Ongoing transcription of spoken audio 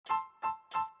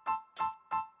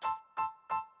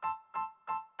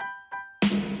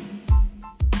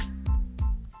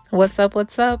What's up?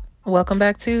 What's up? Welcome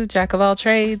back to Jack of All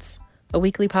Trades, a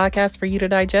weekly podcast for you to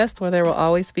digest where there will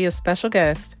always be a special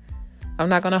guest. I'm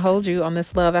not going to hold you on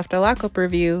this Love After Lockup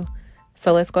review,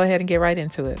 so let's go ahead and get right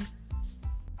into it.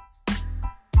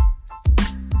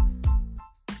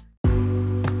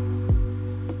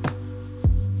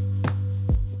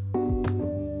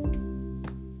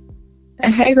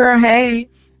 Hey girl, hey.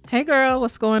 Hey girl,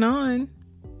 what's going on?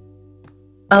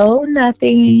 Oh,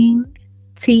 nothing.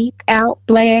 Teeth out,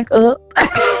 black up.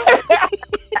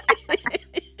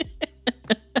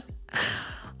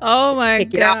 Oh my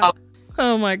Pick it god. off.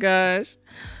 Oh my gosh.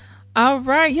 All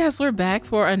right. Yes, we're back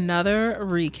for another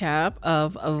recap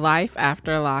of Life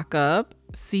After Lockup,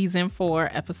 Season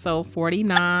 4, Episode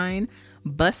 49,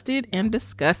 Busted and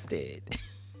Disgusted.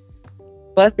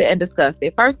 Busted and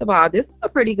disgusted. First of all, this was a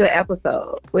pretty good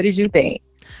episode. What did you think?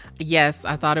 Yes,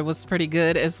 I thought it was pretty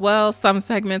good as well. Some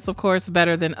segments, of course,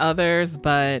 better than others,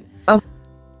 but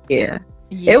Yeah.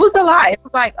 yeah. It was a lot. It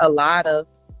was like a lot of,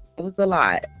 it was a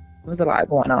lot. It was a lot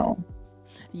going on.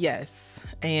 Yes.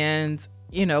 And,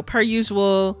 per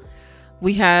usual,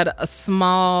 we had a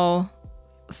small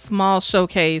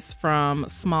showcase from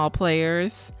small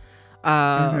players.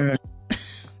 I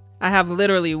have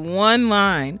literally one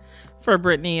line for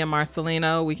Brittany and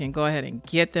Marcelino. We can go ahead and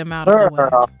get them out of the way.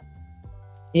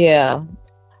 Yeah.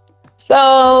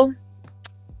 So,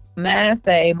 man, I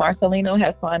say Marcelino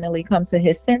has finally come to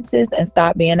his senses and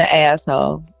stopped being an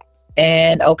asshole.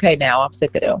 And okay, now I'm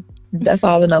sick of them. That's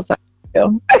all the notes I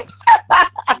do.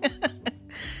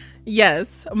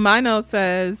 Yes, my note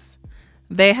says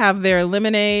they have their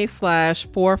lemonade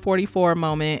 /444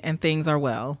 moment and things are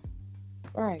well.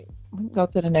 Right. We can go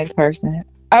to the next person.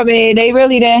 I mean, they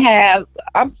really didn't have.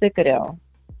 I'm sick of them.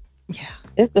 Yeah.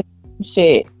 It's the same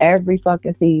shit every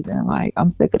fucking season. Like, I'm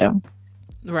sick of them.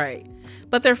 Right.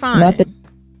 But they're fine.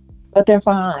 But they're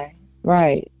fine.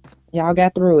 Right. Y'all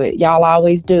got through it. Y'all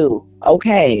always do.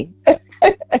 Okay.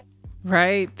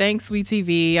 Right. Thanks,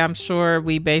 WeTV. I'm sure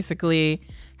we basically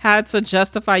had to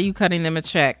justify you cutting them a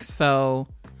check. So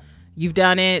you've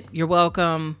done it. You're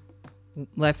welcome.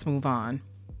 Let's move on.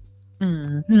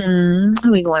 Who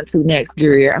we going to next,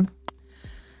 girl?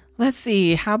 Let's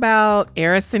see. How about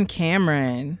Eris and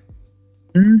Cameron?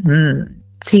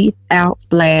 Teeth out,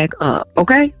 flag up.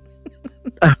 Okay.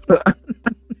 That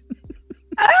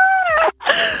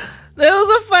was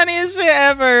the funniest shit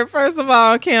ever. First of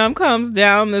all, Cam comes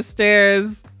down the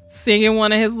stairs singing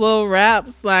one of his little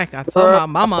raps. Like, I told my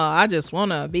mama, I just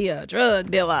want to be a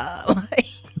drug dealer.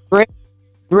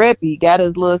 Drippy. Got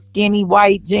his little skinny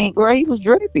white jean. Girl, he was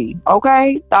drippy.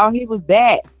 Okay. Thought he was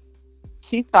that.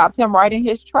 She stopped him right in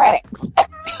his tracks.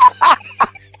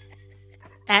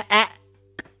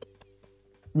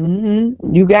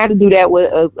 You got to do that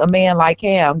with a man like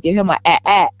Cam. Give him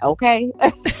a okay?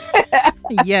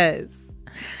 Yes.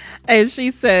 And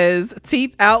she says,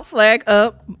 teeth out, flag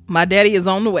up. My daddy is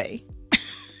on the way.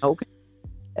 Okay.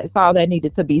 That's all that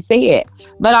needed to be said.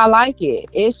 But I like it.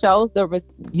 It shows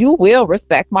you will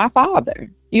respect my father.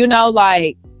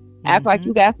 Like, act like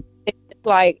you got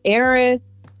like Eris,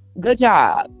 good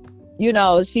job.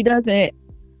 She doesn't,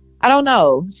 I don't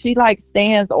know. She like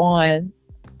stands on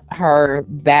her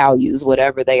values,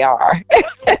 whatever they are.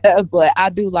 But I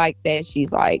do like that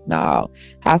she's like, no,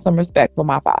 have some respect for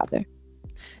my father.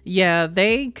 Yeah,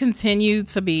 they continue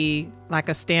to be like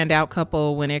a standout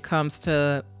couple when it comes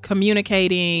to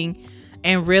communicating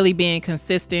and really being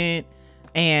consistent.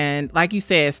 And like you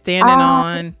said, standing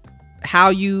on how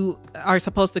you are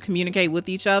supposed to communicate with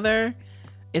each other.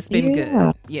 It's been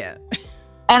good. Yeah.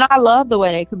 And I love the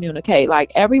way they communicate.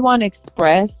 Like, everyone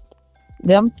expressed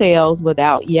themselves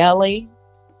without yelling.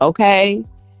 Okay.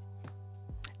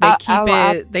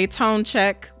 They tone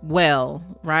check well,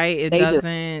 right? It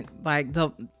doesn't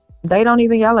they don't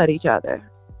even yell at each other.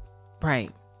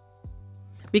 Right.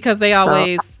 Because they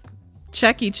always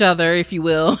check each other, if you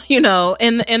will, in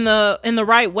the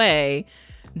right way,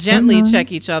 gently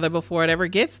check each other before it ever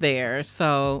gets there.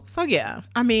 So yeah.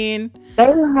 I mean,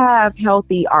 they have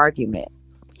healthy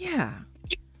arguments. Yeah.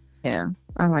 Yeah.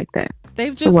 I like that.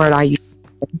 They've just, the word I use.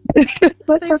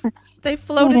 They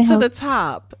floated to the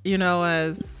top,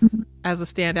 as a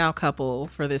standout couple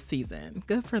for this season.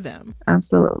 Good for them.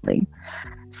 Absolutely.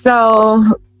 So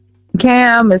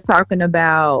Cam is talking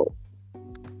about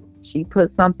she put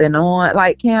something on.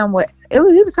 Like, Cam, he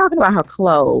was talking about her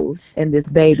clothes and this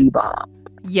baby bump.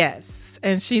 Yes.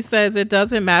 And she says it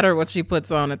doesn't matter what she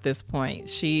puts on at this point.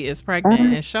 She is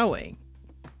pregnant and showing.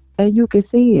 And you can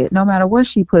see it no matter what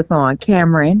she puts on,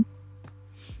 Cameron.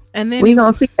 And then we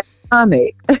gonna see that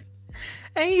stomach.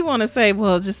 And you want to say,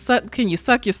 well, just can you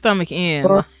suck your stomach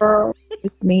in?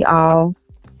 It's me all.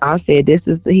 I said, this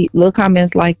is little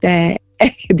comments like that.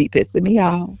 It be pissing me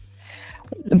off.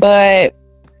 But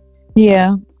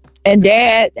yeah. And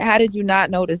Dad, how did you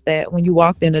not notice that when you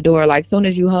walked in the door? Like, soon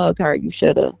as you hugged her, you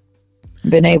should have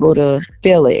been able to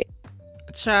feel it.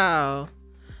 Child.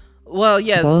 Well,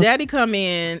 yes, Daddy come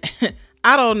in.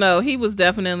 I don't know. He was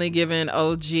definitely giving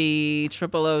OG,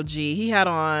 triple OG. He had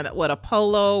on, a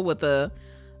polo with a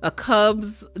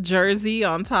Cubs jersey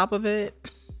on top of it.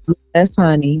 Yes,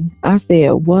 honey. I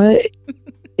said, what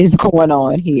is going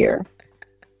on here?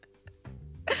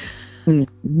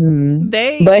 Mm-hmm.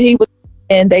 But he was,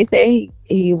 and they say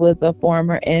he was a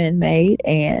former inmate,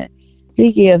 and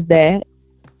he gives that.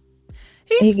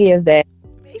 He gives that.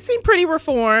 He seemed pretty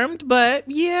reformed, but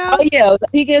yeah. Oh yeah,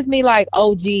 he gives me like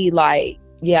OG, like,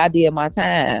 yeah, I did my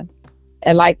time,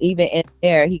 and like even in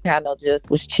there, he kind of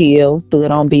just was chill, stood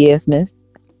on business.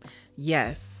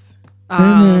 Yes,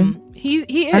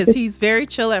 he is. He's very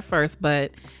chill at first,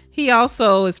 but he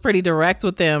also is pretty direct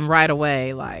with them right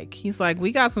away. Like, he's like,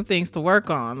 we got some things to work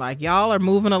on. Like, y'all are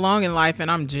moving along in life, and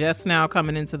I'm just now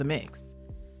coming into the mix.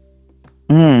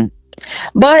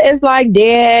 But it's like,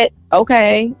 Dad,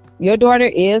 okay, your daughter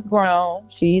is grown.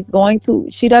 She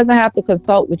doesn't have to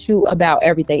consult with you about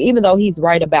everything, even though he's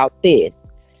right about this,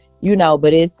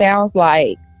 but it sounds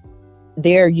like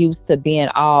they're used to being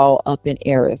all up in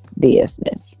Eris'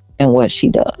 business and what she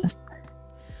does.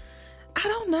 I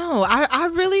don't know. I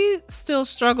really still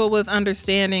struggle with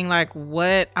understanding like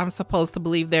what I'm supposed to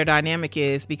believe their dynamic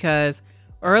is, because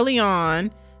early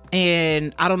on,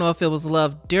 and I don't know if it was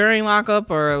love during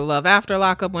lockup or love after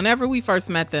lockup, whenever we first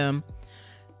met them,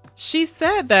 she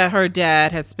said that her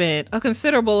dad had spent a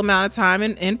considerable amount of time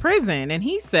in prison, and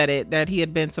he said that he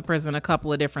had been to prison a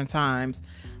couple of different times.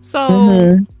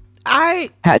 So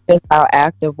just how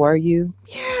active were you?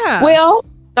 Yeah. Well,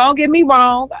 don't get me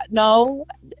wrong. No,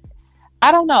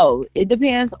 I don't know. It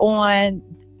depends on,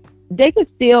 they could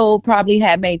still probably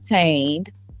have maintained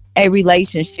a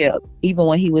relationship even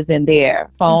when he was in there.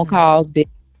 Phone calls,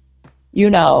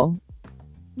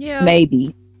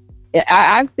 maybe.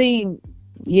 I've seen,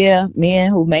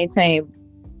 men who maintain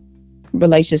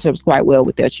relationships quite well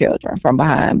with their children from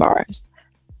behind bars.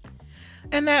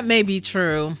 And that may be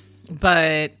true,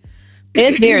 but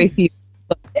it's very few.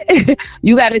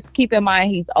 You got to keep in mind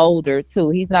he's older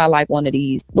too. He's not like one of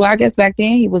these. Well, I guess back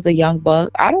then he was a young buck.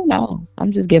 I don't know.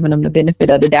 I'm just giving him the benefit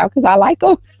of the doubt because I like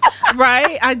him.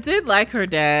 Right. I did like her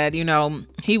dad.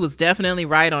 He was definitely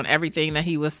right on everything that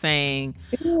he was saying.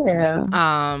 Yeah.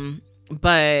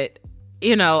 But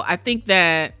I think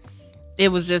that it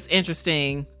was just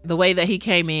interesting the way that he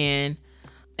came in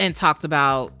and talked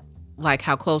about like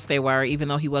how close they were, even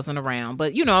though he wasn't around.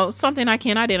 But something I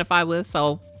can't identify with.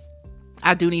 So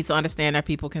I do need to understand that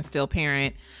people can still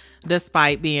parent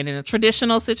despite being in a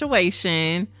traditional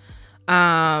situation.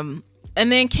 And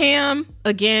then Cam,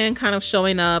 again, kind of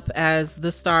showing up as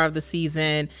the star of the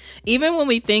season. Even when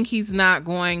we think he's not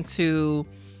going to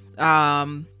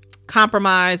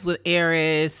compromise with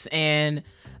Eris and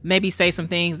maybe say some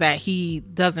things that he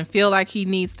doesn't feel like he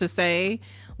needs to say,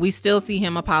 we still see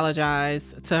him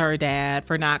apologize to her dad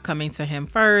for not coming to him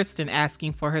first and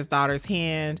asking for his daughter's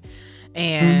hand.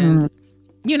 And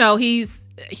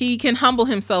he can humble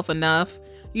himself enough,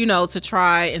 to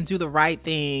try and do the right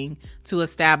thing to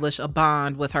establish a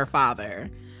bond with her father.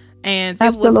 And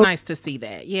Absolutely. It was nice to see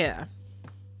that. Yeah.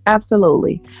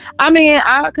 Absolutely. I mean,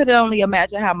 I could only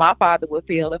imagine how my father would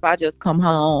feel if I just come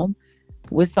home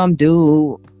with some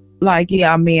dude like,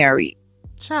 yeah, I'm married.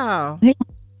 Child. Hey,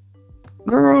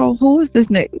 girl, who is this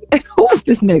nigga? Who is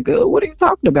this nigga? What are you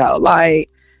talking about?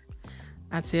 Like,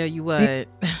 I tell you what,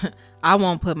 I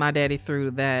won't put my daddy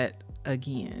through that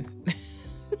again.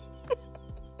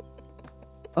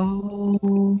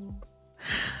 Oh.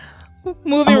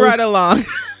 Moving right along.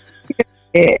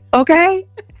 Okay.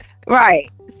 Right.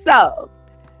 So,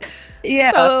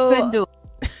 yeah, couldn't do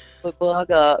it. Would bug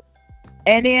up.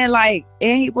 And then,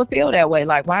 and he would feel that way.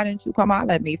 Like, why didn't you come out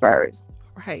at me first?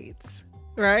 Right.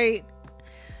 Right.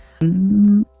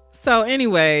 Mm-hmm. So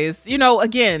anyways,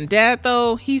 again, Dad,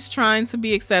 though, he's trying to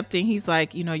be accepting. He's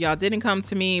like, y'all didn't come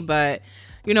to me, but,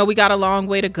 we got a long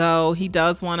way to go. He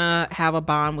does want to have a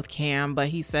bond with Cam, but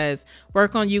he says,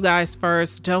 work on you guys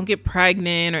first. Don't get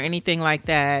pregnant or anything like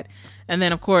that. And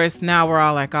then, of course, now we're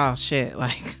all like, oh, shit.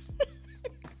 Like,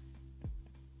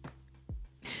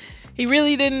 he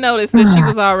really didn't notice that she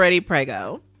was already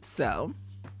preggo. So.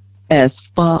 As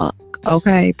fuck.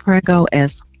 Okay. Preggo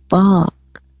as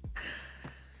fuck.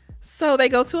 So they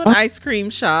go to an ice cream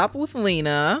shop with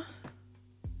Lena,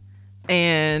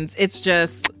 and it's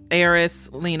just Eris,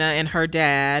 Lena, and her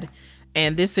dad.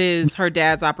 And this is her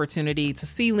dad's opportunity to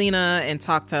see Lena and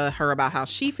talk to her about how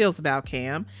she feels about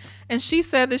Cam. And she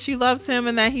said that she loves him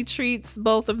and that he treats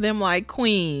both of them like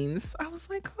queens. I was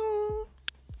like, oh.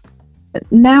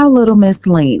 Now, little Miss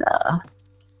Lena.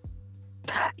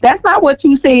 That's not what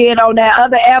you said on that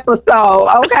other episode,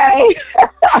 okay?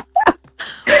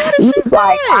 What did she say?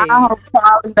 Like, I hope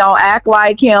Charlie don't act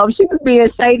like him. She was being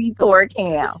shady toward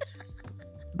Cam.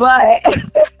 But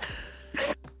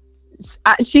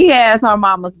she has her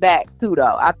mama's back, too,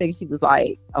 though. I think she was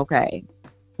like, okay.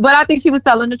 But I think she was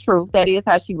telling the truth. That is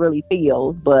how she really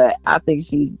feels. But I think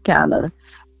she kind of...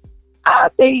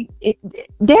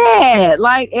 Dad,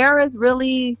 like, Era's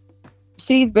really...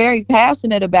 She's very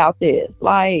passionate about this.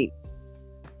 Like,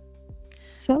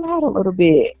 chill out a little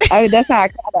bit. That's how I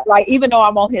kind of... Like, even though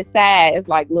I'm on his side, it's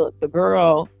like, look, the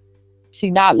girl, she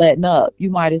not letting up.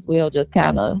 You might as well just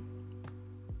kind of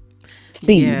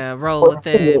see. Yeah, roll with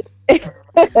it.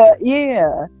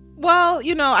 Yeah. Well,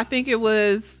 you know, I think it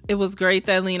was great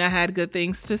that Lena had good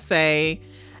things to say.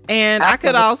 And I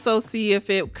could also see if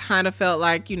it kind of felt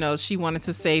like, you know, she wanted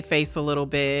to save face a little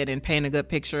bit and paint a good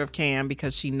picture of Cam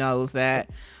because she knows that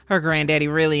her granddaddy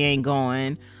really ain't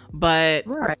going. But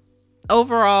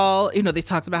overall, you know, they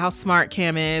talked about how smart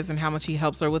Cam is and how much he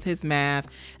helps her with his math.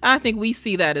 And I think we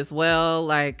see that as well.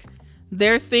 Like,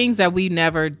 there's things that we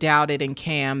never doubted in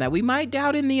Cam that we might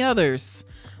doubt in the others.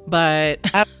 But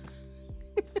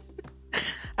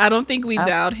I don't think we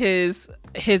doubt his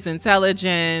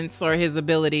intelligence or his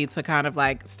ability to kind of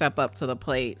like step up to the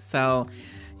plate. So,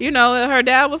 you know, her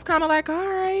dad was kind of like, all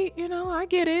right, you know, I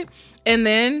get it. And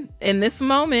then in this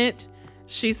moment,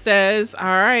 she says, all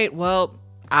right, well,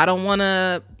 I don't want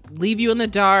to leave you in the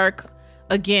dark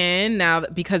again now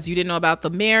because you didn't know about the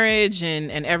marriage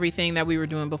and everything that we were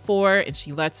doing before. And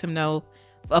she lets him know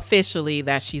officially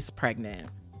that she's pregnant.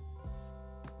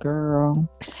 Girl.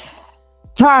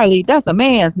 Charlie, that's a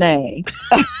man's name.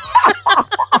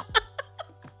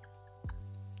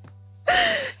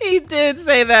 He did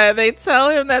say that. They tell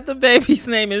him that the baby's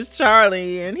name is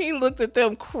Charlie, and he looked at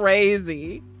them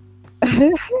crazy.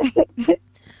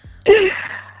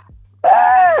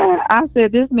 I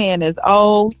said, this man is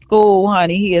old school,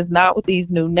 honey. He is not with these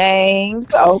new names,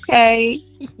 okay?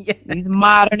 Yeah. These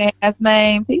modern ass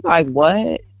names. He's like,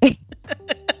 what?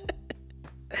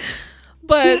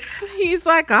 But he's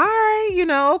like, all right, you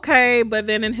know, okay. But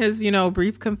then in his, you know,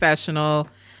 brief confessional,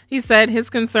 he said his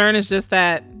concern is just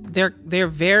that they're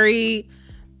very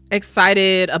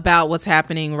excited about what's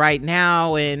happening right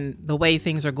now and the way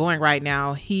things are going right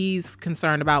now. He's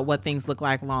concerned about what things look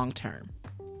like long term.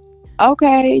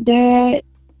 Okay, Dad.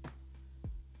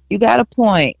 You got a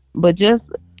point. But just,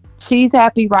 she's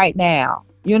happy right now.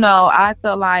 You know, I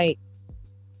feel like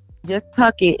just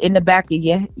tuck it in the back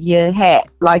of your hat,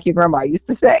 like your grandma used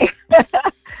to say.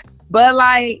 But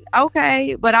like,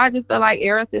 okay. But I just feel like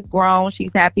Eris is grown.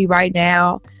 She's happy right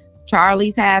now.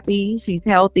 Charlie's happy. She's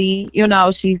healthy. You know,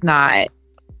 she's not.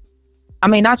 I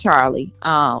mean, not Charlie.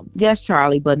 Yes,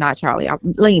 Charlie, but not Charlie.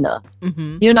 Lena.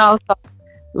 Mm-hmm. You know, so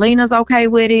Lena's okay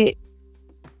with it.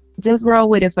 Just roll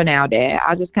with it for now, Dad.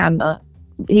 I just kind of,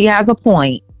 he has a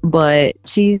point, but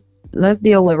let's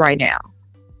deal with right now.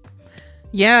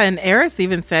 Yeah, and Eris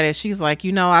even said it. She's like,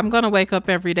 you know, I'm going to wake up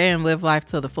every day and live life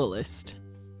to the fullest.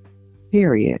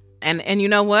 Period. And you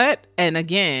know what? And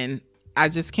again, I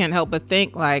just can't help but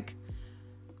think like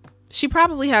she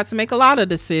probably had to make a lot of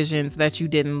decisions that you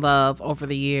didn't love over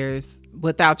the years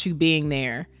without you being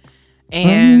there.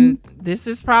 And this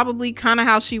is probably kind of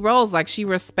how she rolls. Like, she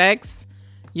respects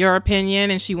your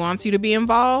opinion and she wants you to be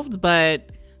involved, but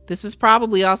this is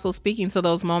probably also speaking to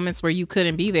those moments where you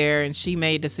couldn't be there and she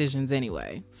made decisions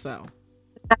anyway. So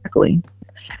exactly.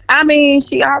 I mean,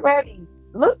 she already,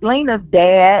 look, Lena's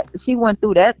dad, she went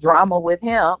through that drama with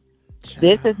him.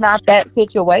 This is not that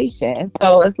situation.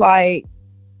 So it's like,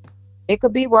 it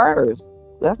could be worse.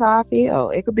 That's how I feel.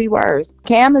 It could be worse.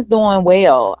 Cam is doing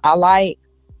well. I like,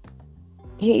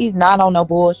 he's not on no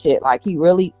bullshit. Like, he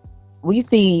really, we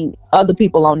see other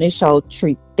people on this show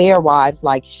treat their wives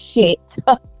like shit.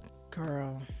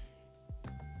 Girl.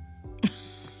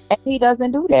 And he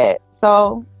doesn't do that.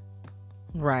 So.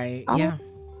 Right.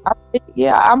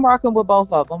 I'm working with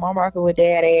both of them. I'm working with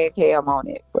Dad and Cam on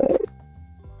it. But.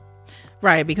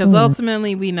 Right. Because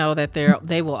ultimately we know that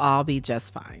they will all be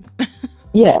just fine.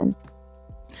 Yes.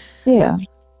 Yeah.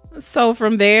 So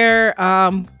from there,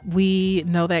 we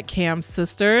know that Cam's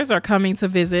sisters are coming to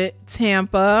visit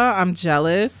Tampa. I'm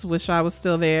jealous. Wish I was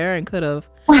still there and could have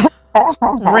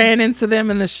ran into them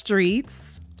in the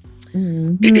streets.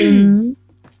 Mm-hmm.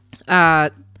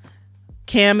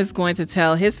 Cam is going to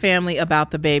tell his family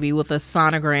about the baby with a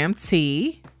sonogram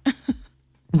T.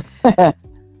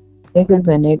 Niggas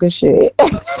and nigga shit.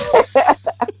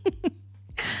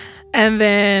 And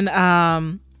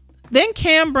then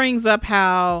Cam brings up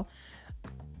how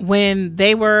when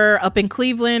they were up in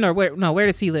Cleveland, or where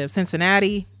does he live?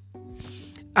 Cincinnati.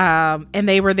 And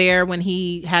they were there when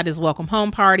he had his welcome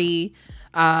home party.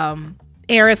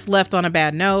 Eris left on a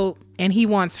bad note, and he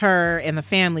wants her and the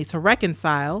family to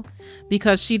reconcile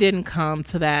because she didn't come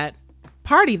to that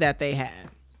party that they had.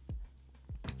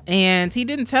 And he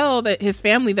didn't tell that his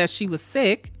family that she was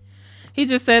sick. He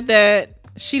just said that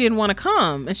she didn't want to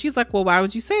come. And she's like, well, why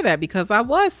would you say that? Because I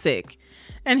was sick.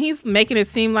 And he's making it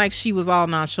seem like she was all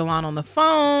nonchalant on the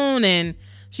phone. And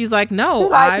she's like,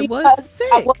 no, I was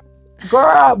sick.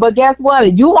 Girl, but guess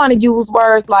what? You want to use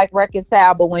words like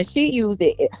reconcile, but when she used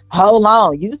it, hold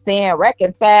on, you saying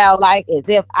reconcile like as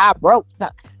if I broke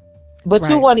something. But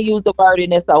you want to use the word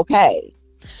and it's okay.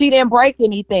 She didn't break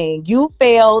anything. You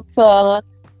failed to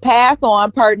pass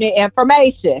on pertinent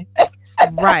information.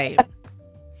 Right.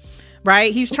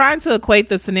 He's trying to equate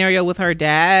the scenario with her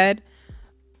dad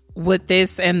with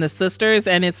this and the sisters,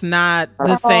 and it's not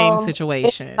the same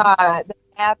situation. The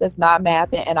math is not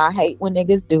math, and I hate when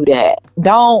niggas do that.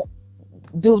 Don't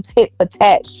do tit for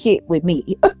tat shit with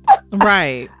me.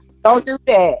 Right. Don't do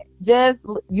that. Just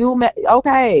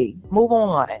okay, move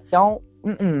on. Don't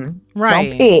right.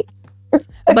 Don't pick.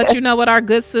 But you know what our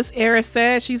good sis Eris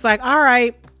said? She's like, all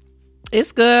right,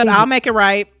 it's good. I'll make it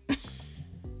right.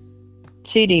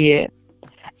 She did.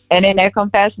 And in that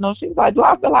confessional, she was like, do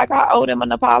I feel like I owe them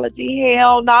an apology?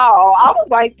 Hell no. I was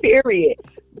like, period.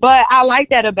 But I like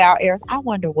that about Eris. I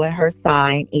wonder what her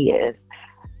sign is.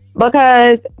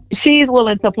 Because she's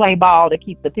willing to play ball to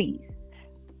keep the peace.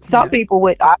 Some people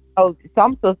would, I know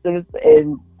some sisters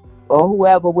or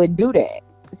whoever wouldn't do that.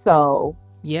 So,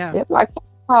 yeah. It's like,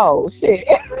 oh, shit.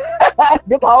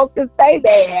 The hoes can stay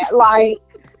bad. Like,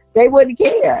 they wouldn't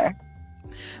care.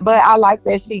 But I like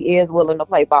that she is willing to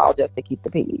play ball just to keep the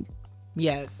peace.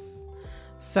 Yes.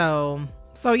 So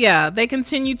yeah, they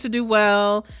continue to do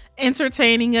well,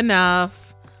 entertaining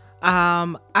enough.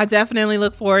 I definitely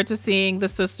look forward to seeing the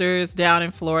sisters down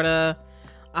in Florida,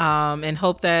 and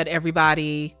hope that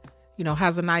everybody,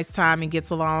 has a nice time and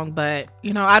gets along. But,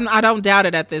 I don't doubt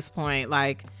it at this point.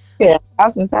 Like, yeah, I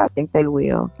think they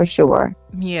will for sure.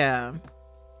 Yeah.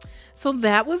 So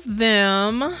that was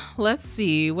them. Let's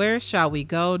see. Where shall we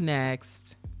go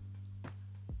next?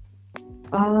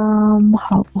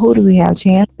 Who do we have?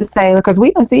 Chance to Taylor? Because we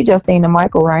didn't see Justine and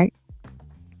Michael, right?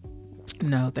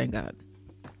 No, thank God.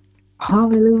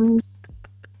 Hallelujah.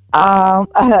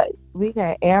 We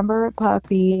got Amber,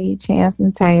 Puffy, Chance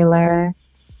and Taylor,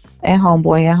 and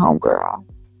Homeboy and Homegirl.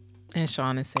 And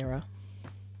Sean and Sarah.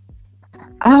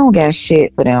 I don't got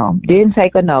shit for them. Didn't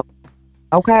take a note.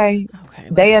 Okay.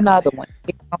 They another one.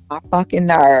 Get on my fucking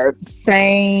nerves.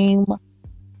 Same.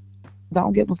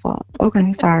 Don't give a fuck.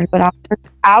 Okay, sorry, but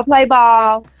I'll play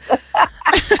ball.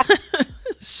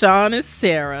 Sean and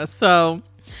Sarah. So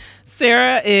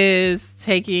Sarah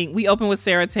we open with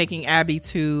Sarah taking Abby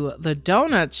to the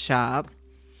donut shop,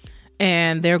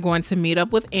 and they're going to meet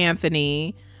up with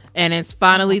Anthony, and it's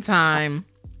finally time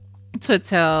to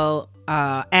tell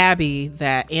Abby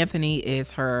that Anthony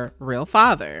is her real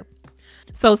father.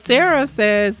 So Sarah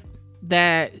says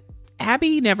that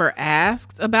Abby never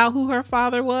asked about who her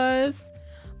father was,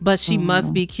 but she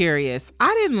must be curious.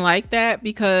 I didn't like that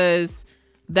because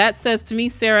that says to me,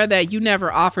 Sarah, that you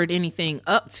never offered anything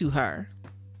up to her.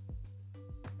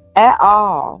 At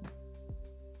all.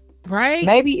 Right?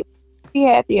 Maybe he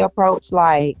had the approach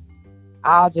like,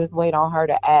 I'll just wait on her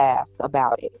to ask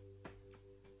about it.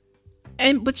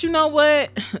 But you know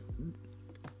what?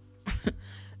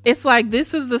 It's like,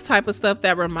 this is the type of stuff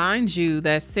that reminds you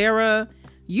that, Sarah,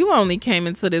 you only came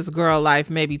into this girl life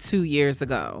maybe 2 years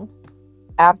ago.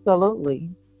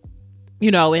 Absolutely.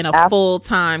 In a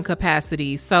full-time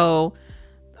capacity. So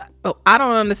I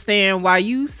don't understand why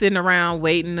you sitting around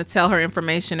waiting to tell her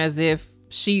information as if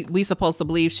we supposed to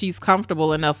believe she's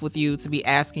comfortable enough with you to be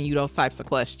asking you those types of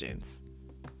questions.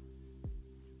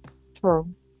 True.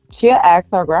 She'll ask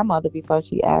her grandmother before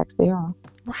she asks Sarah.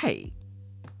 Right.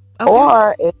 Okay.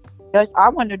 Or I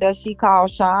wonder, does she call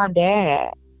Sean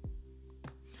dad?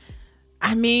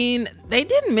 I mean, they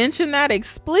didn't mention that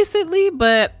explicitly,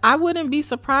 but I wouldn't be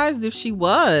surprised if she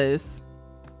was.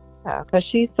 Yeah, because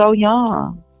she's so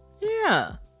young.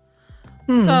 Yeah.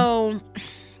 So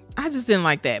I just didn't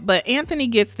like that. But Anthony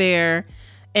gets there,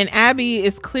 and Abby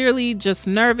is clearly just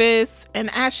nervous, and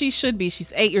as she should be.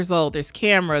 She's 8 years old. There's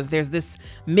cameras. There's this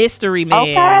mystery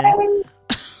man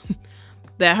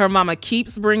that her mama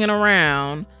keeps bringing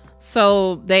around.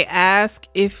 So they ask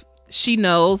if she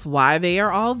knows why they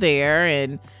are all there,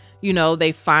 and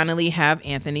they finally have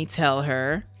Anthony tell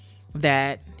her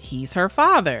that he's her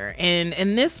father. And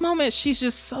in this moment, she's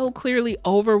just so clearly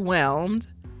overwhelmed.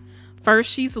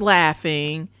 First, she's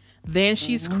laughing, then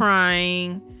she's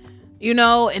crying,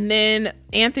 and then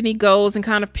Anthony goes and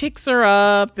kind of picks her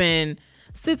up and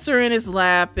sits her in his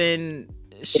lap, and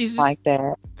she's just, like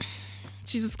that.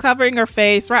 She's just covering her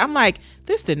face, right? I'm like,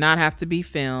 this did not have to be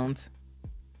filmed.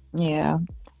 Yeah.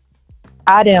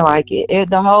 I didn't like it.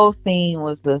 The whole scene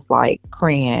was just like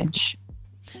cringe.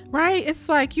 Right? It's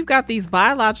like you got these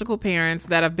biological parents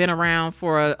that have been around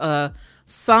for a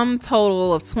sum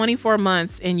total of 24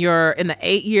 months in the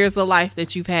 8 years of life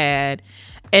that you've had,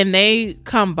 and they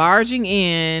come barging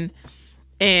in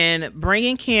and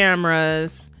bringing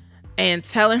cameras and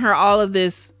telling her all of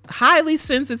this highly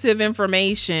sensitive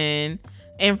information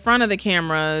in front of the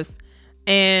cameras,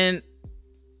 and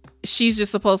she's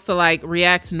just supposed to like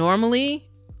react normally.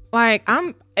 Like,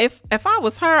 if I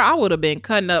was her, I would have been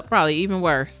cutting up probably even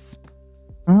worse.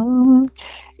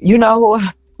 You know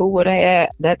who would have had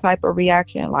that type of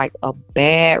reaction, like a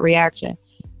bad reaction?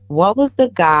 What was the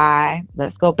guy?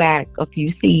 Let's go back a few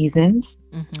seasons.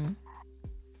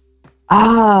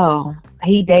 Oh,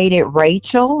 he dated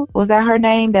Rachel. Was that her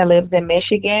name? That lives in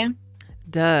Michigan.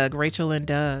 Doug, Rachel and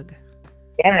Doug.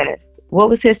 Yes. What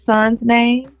was his son's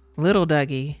name? Little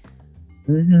Dougie.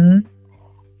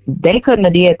 They couldn't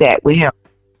have did that with him.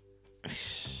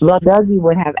 Little Dougie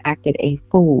would have acted a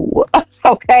fool.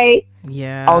 Okay.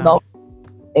 Yeah. Oh no.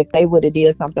 If they would have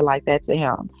did something like that to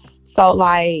him. So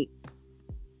like,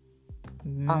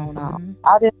 I don't know.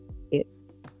 I just.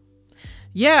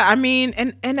 Yeah, I mean,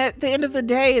 and at the end of the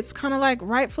day, it's kind of like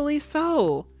rightfully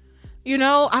so.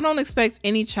 I don't expect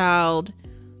any child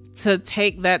to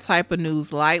take that type of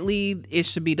news lightly. It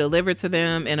should be delivered to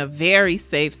them in a very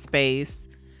safe space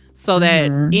so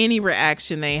that any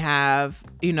reaction they have,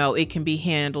 it can be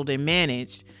handled and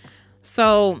managed.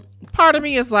 So part of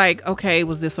me is like, okay,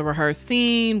 was this a rehearsed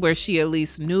scene where she at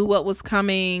least knew what was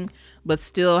coming, but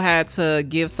still had to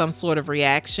give some sort of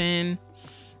reaction?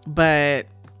 But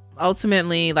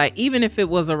ultimately, like, even if it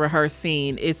was a rehearsed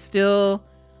scene, it's still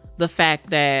the fact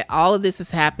that all of this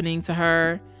is happening to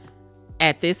her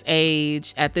at this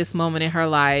age, at this moment in her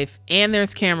life, and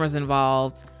there's cameras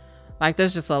involved. Like,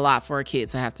 there's just a lot for a kid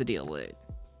to have to deal with.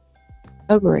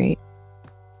 Agreed.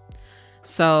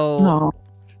 So,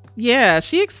 yeah,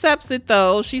 she accepts it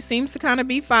though. She seems to kind of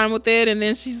be fine with it. And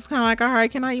then she's just kind of like, all right,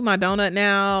 can I eat my donut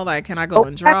now? Like, can I go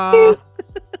and draw?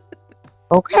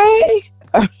 Okay.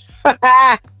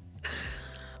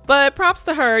 But props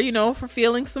to her, for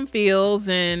feeling some feels.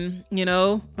 And,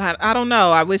 I don't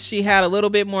know. I wish she had a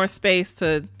little bit more space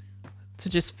to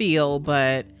just feel,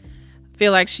 but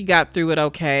feel like she got through it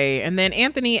okay. And then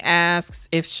Anthony asks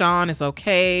if Sean is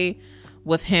okay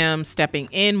with him stepping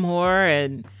in more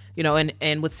and,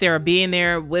 and with Sarah being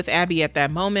there with Abby at that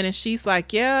moment. And she's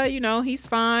like, yeah, he's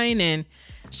fine. And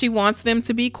she wants them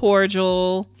to be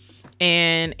cordial.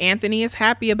 And Anthony is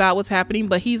happy about what's happening,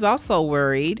 but he's also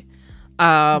worried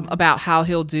about how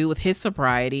he'll do with his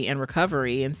sobriety and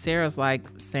recovery. And Sarah's like,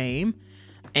 same.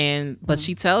 But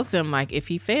she tells him, like, if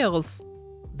he fails,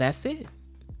 that's it.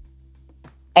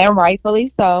 And rightfully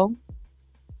so.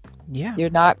 Yeah. You're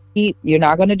not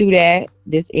going to do that.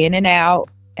 This in and out,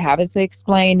 having to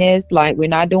explain this, like, we're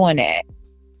not doing that.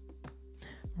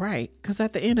 Right. Because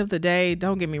at the end of the day,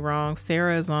 don't get me wrong,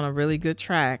 Sarah is on a really good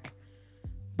track.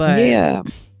 But yeah,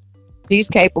 she's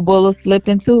capable of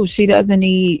slipping too. She doesn't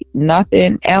need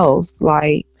nothing else.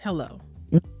 Like, hello.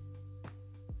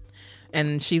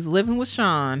 And she's living with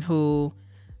Sean, who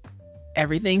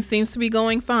everything seems to be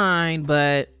going fine.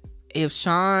 But if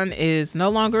Sean is no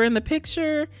longer in the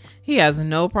picture, he has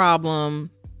no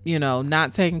problem,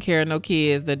 not taking care of no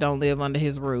kids that don't live under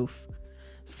his roof.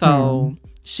 So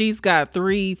she's got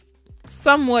 3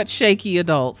 somewhat shaky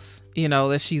adults,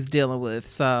 that she's dealing with.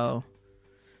 So.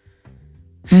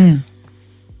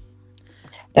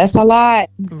 That's a lot.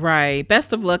 Right.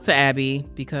 Best of luck to Abby,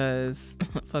 because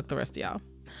fuck the rest of y'all.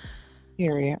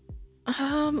 Period.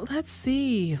 Let's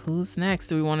see who's next.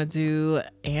 Do we want to do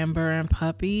Amber and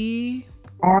Puppy?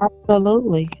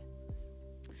 Absolutely.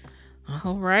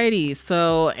 Alrighty.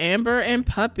 So Amber and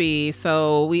Puppy.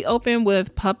 So we open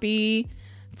with Puppy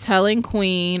telling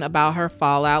Queen about her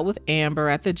fallout with Amber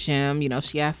at the gym.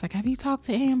 She asks, like, have you talked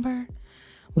to Amber?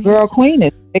 Girl, Queen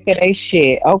is sick of that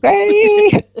shit, okay?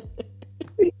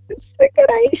 Sick of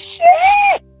that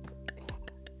shit.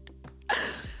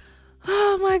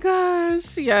 Oh my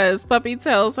gosh. Yes. Puppy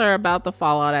tells her about the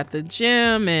fallout at the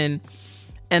gym and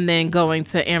then going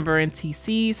to Amber and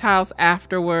TC's house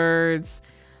afterwards.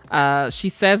 She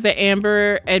says that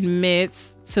Amber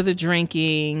admits to the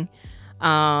drinking.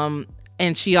 And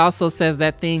she also says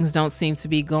that things don't seem to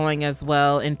be going as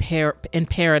well in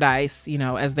paradise,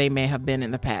 as they may have been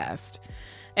in the past.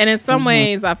 And in some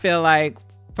ways, I feel like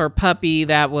for Puppy,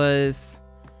 that was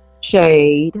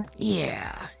shade.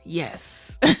 Yeah.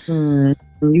 Yes. Baby,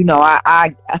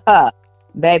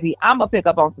 I'm gonna pick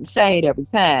up on some shade every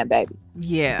time, baby.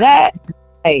 Yeah. That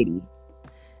lady.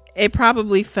 It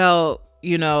probably felt,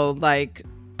 like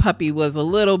Puppy was a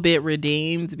little bit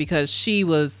redeemed because she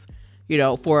was,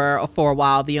 for a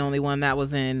while, the only one that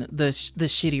was in the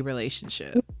shitty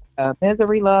relationship.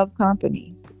 Misery loves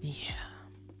company. Yeah.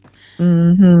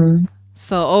 Mm-hmm.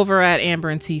 So over at Amber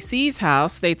and TC's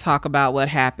house, they talk about what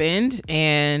happened,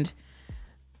 and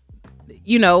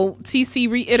TC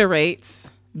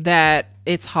reiterates that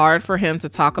it's hard for him to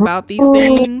talk about these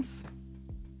things.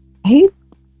 I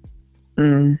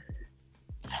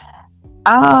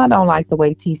don't like the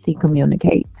way TC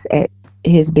communicates at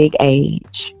his big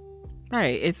age.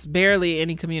 Right. It's barely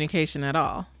any communication at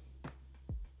all.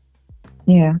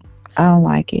 Yeah. I don't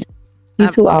like it.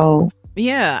 He's too old.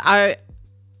 Yeah.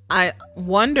 I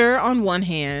wonder on one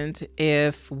hand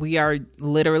if we are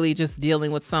literally just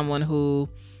dealing with someone who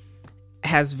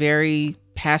has very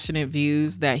passionate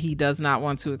views that he does not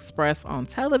want to express on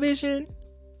television.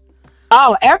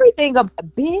 Oh, everything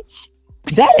bitch.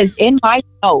 That is in my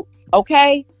notes,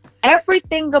 okay?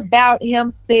 Everything about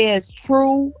him says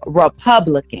true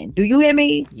Republican. Do you hear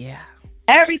me? Yeah.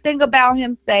 Everything about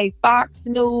him say Fox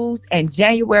News and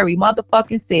January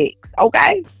motherfucking 6,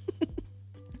 okay?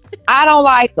 I don't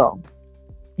like him.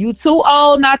 You too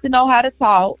old not to know how to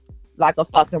talk like a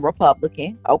fucking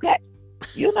Republican, okay?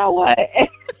 You know what?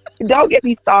 Don't get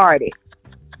me started.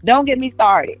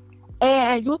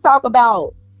 And you talk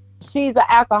about she's an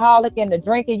alcoholic and the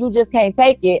drinking, you just can't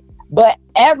take it. But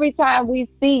every time we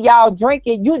see y'all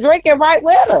drinking, you drinking right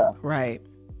with her. Right.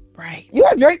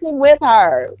 You're drinking with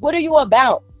her. What are you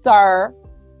about, sir?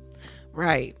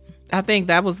 Right. I think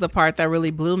that was the part that really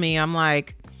blew me. I'm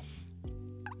like,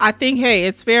 I think, hey,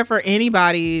 it's fair for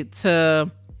anybody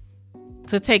to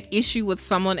take issue with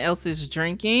someone else's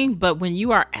drinking. But when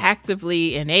you are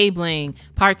actively enabling,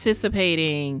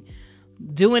 participating,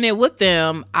 doing it with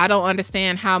them, I don't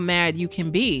understand how mad you can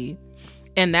be.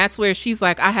 And that's where she's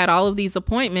like, I had all of these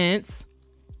appointments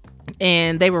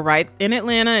and they were right in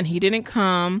Atlanta and he didn't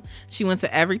come. She went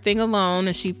to everything alone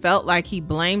and she felt like he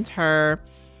blamed her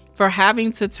for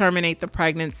having to terminate the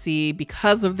pregnancy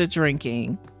because of the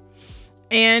drinking.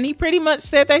 And he pretty much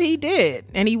said that he did.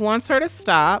 And he wants her to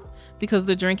stop because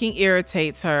the drinking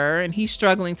irritates her and he's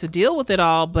struggling to deal with it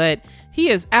all. But he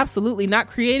is absolutely not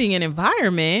creating an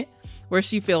environment where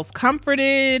she feels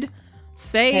comforted,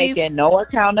 safe, taking no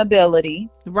accountability,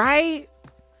 right?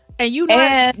 And you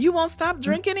won't stop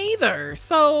drinking either.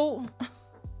 So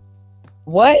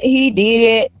what he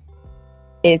did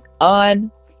is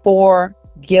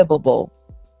unforgivable.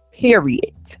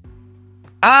 Period.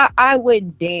 I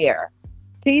wouldn't dare.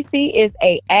 TC is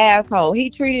a asshole.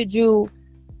 He treated you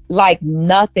like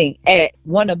nothing at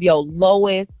one of your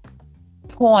lowest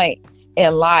points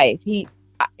in life.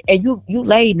 And you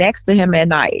lay next to him at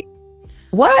night.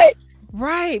 What?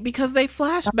 Right, because they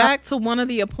flash back to one of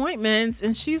the appointments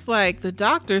and she's like, the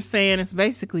doctor's saying it's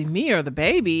basically me or the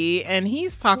baby, and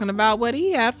he's talking about what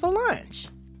he had for lunch.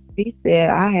 He said,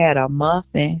 I had a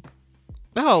muffin.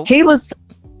 Oh. He was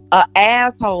an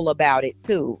asshole about it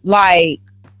too. Like,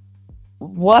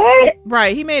 what?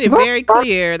 Right, he made it very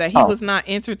clear that he was not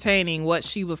entertaining what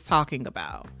she was talking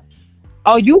about.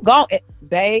 Oh, you go,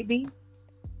 baby.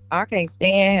 I can't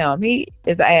stand him. He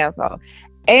is an asshole.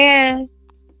 And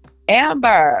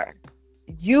Amber,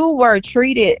 you were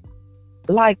treated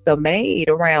like the maid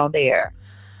around there.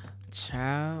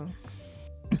 Child.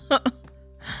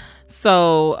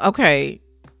 So, okay.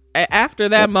 After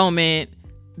that moment,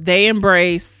 they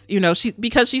embrace,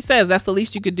 because she says that's the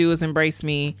least you could do is embrace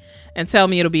me and tell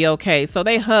me it'll be okay. So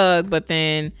they hug, but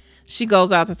then she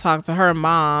goes out to talk to her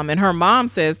mom, and her mom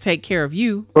says, take care of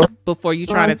you before you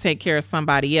try to take care of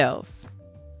somebody else.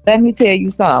 Let me tell you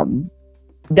something.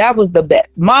 That was the best.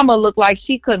 Mama looked like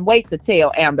she couldn't wait to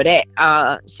tell Amber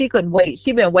that. She couldn't wait.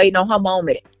 She been waiting on her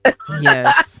moment.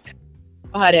 Yes.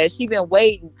 She been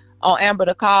waiting on Amber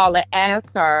to call and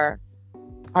ask her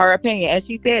opinion. And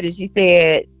she said it. She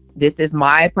said, this is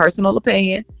my personal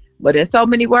opinion, but in so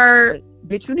many words,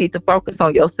 bitch, you need to focus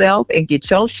on yourself and get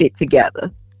your shit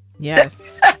together.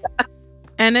 Yes.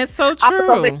 And it's so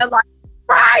true. Like,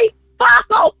 right? Fuck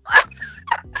them.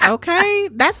 Okay,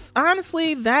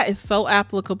 that is so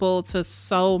applicable to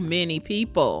so many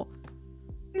people.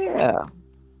 Yeah.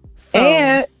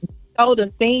 And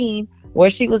the scene where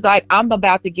she was like, I'm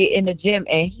about to get in the gym,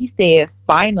 and he said,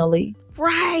 finally.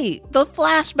 Right. The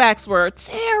flashbacks were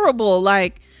terrible.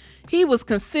 Like, he was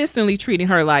consistently treating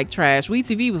her like trash.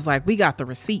 WeTV was like, we got the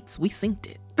receipts. We synced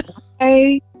it.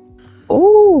 Hey.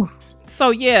 Ooh.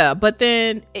 So, yeah. But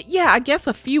then, I guess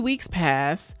a few weeks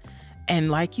passed.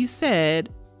 And like you said,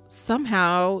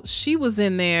 somehow she was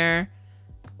in there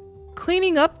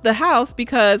cleaning up the house,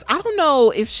 because I don't know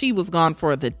if she was gone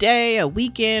for the day, a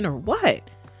weekend, or what.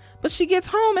 But she gets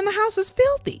home and the house is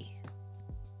filthy.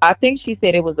 I think she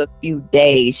said it was a few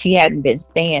days. She hadn't been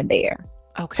staying there.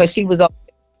 Okay. Because she was a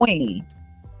queen.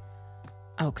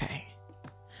 Okay.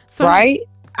 So right?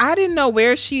 I didn't know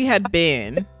where she had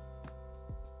been.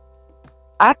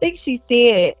 I think she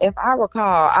said, if I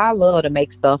recall, I love to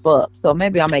make stuff up. So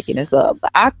maybe I'm making this up. But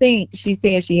I think she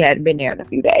said she hadn't been there in a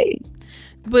few days.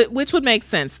 But which would make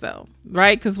sense though,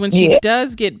 right? Because when she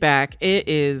does get back, it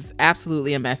is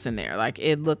absolutely a mess in there. Like,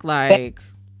 it looked like,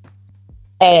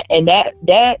 and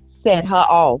that set her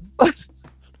off.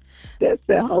 That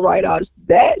set her right off.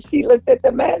 That she looked at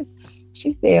the mess. She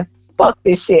said, "Fuck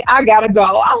this shit. I gotta go."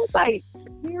 I was like,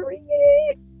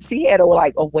 period. She had a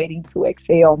waiting to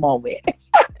exhale moment.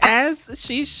 As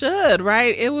she should,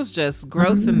 right? It was just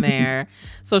gross in there.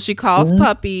 So she calls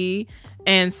Puppy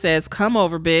and says, "Come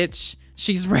over, bitch."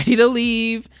 She's ready to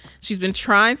leave. She's been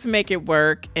trying to make it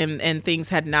work, and things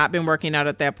had not been working out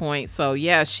at that point. So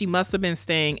yeah, she must have been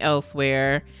staying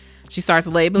elsewhere. She starts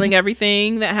labeling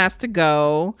everything that has to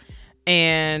go.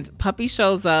 And Puppy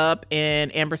shows up,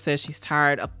 and Amber says she's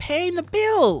tired of paying the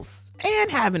bills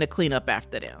and having to clean up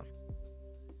after them.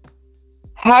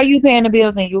 How you paying the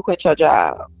bills and you quit your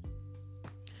job?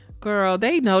 Girl,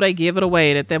 they know they give it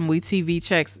away that them WeTV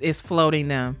checks is floating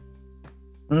them.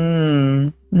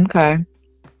 Okay.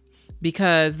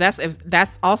 Because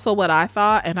that's also what I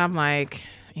thought, and I'm like,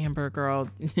 Amber, girl,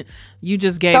 you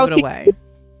just gave it away.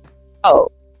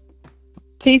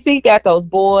 TC got those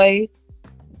boys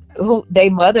who their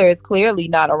mother is clearly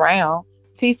not around.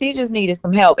 TC just needed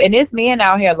some help, and it's men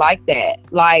out here like that.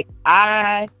 Like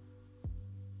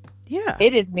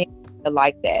it is men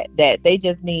like that they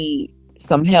just need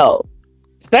some help,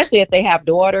 especially if they have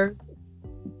daughters.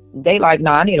 They like,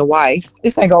 nah, I need a wife.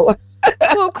 This ain't gonna.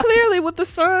 Well, clearly with the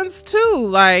sons too.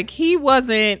 Like, he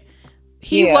wasn't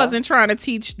trying to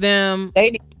teach them.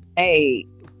 They need aid,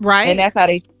 right? And that's how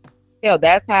they feel.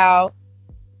 That's how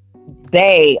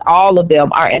all of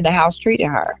them are in the house treating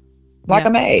her like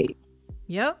a maid.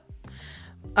 Yep.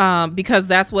 Because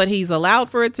that's what he's allowed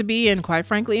for it to be, and quite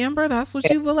frankly, Amber, that's what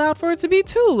you've allowed for it to be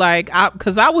too. Like,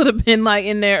 because I would have been like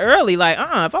in there early, like,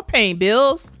 if I'm paying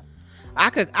bills, I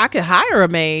could hire a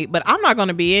maid, but I'm not going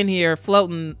to be in here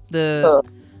floating the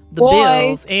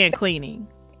bills and cleaning.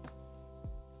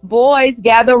 Boys,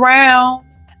 gather round.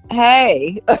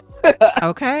 Hey.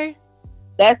 Okay.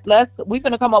 We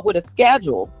finna come up with a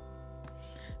schedule.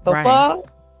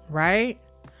 Right.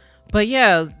 But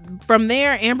yeah, from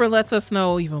there, Amber lets us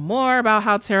know even more about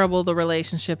how terrible the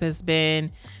relationship has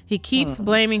been. He keeps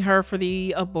blaming her for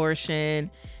the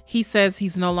abortion. He says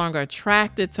he's no longer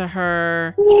attracted to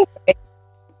her.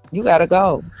 You gotta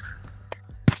go.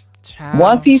 Child.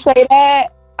 Once he say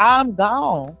that, I'm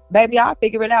gone. Baby, I'll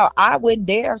figure it out. I wouldn't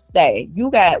dare stay.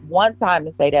 You got one time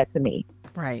to say that to me.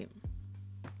 Right.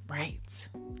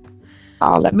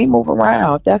 Oh, let me move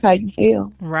around if that's how you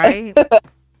feel. Right.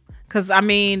 Because, I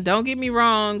mean, don't get me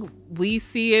wrong. We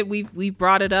see it. We've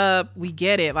brought it up. We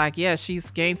get it. Like, yeah,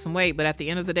 she's gained some weight. But at the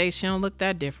end of the day, she don't look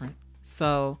that different.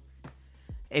 So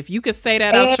if you could say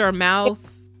that out your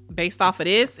mouth based off of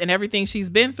this and everything she's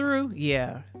been through, you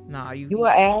an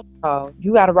asshole.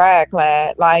 You got to ride,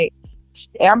 Clyde. Like,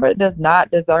 Amber does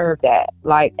not deserve that,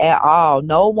 like, at all.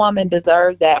 No woman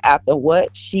deserves that after what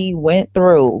she went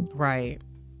through. Right.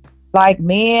 Like,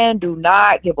 men do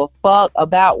not give a fuck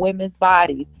about women's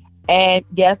bodies. And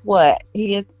guess what?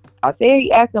 He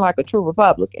acting like a true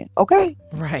Republican. Okay.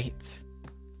 Right.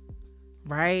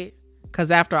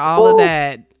 Because after all of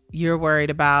that, you're worried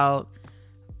about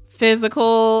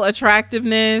physical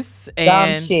attractiveness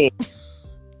and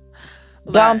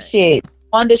dumb shit.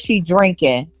 Wonder she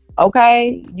drinking.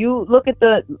 Okay. You look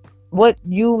at what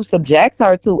you subject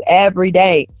her to every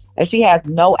day, and she has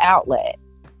no outlet.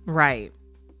 Right.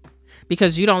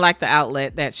 Because you don't like the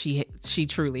outlet that she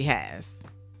truly has.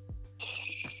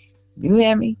 You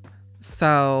hear me?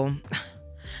 So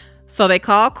they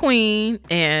call Queen,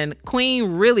 and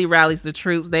Queen really rallies the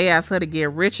troops. They ask her to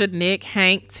get Richard, Nick,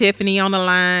 Hank, Tiffany on the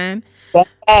line.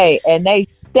 Hey, and they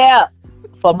stepped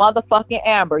for motherfucking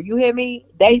Amber. You hear me?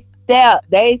 They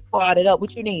squatted up.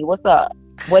 What you need? What's up?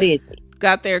 What is it?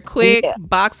 Got there quick,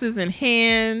 boxes in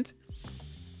hand.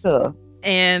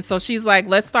 And so she's like,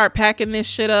 let's start packing this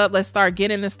shit up. Let's start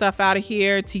getting this stuff out of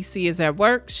here. TC is at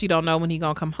work. She don't know when he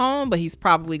gonna come home, but he's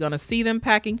probably gonna see them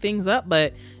packing things up.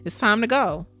 But it's time to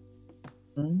go.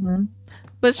 Mm-hmm.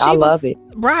 But I love it.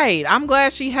 Right. I'm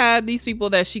glad she had these people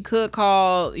that she could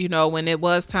call, you know, when it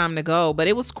was time to go. But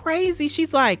it was crazy.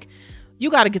 She's like,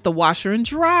 you got to get the washer and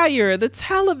dryer, the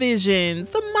televisions,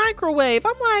 the microwave.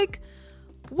 I'm like,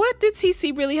 what did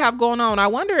TC really have going on? I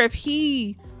wonder if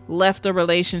he left a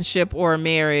relationship or a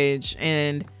marriage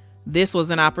and this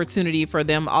was an opportunity for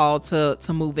them all to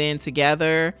move in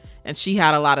together. And she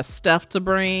had a lot of stuff to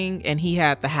bring and he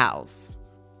had the house.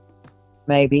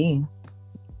 Maybe.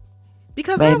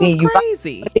 Because that was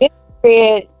crazy. It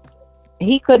said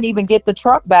he couldn't even get the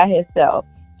truck by himself.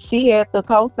 She had to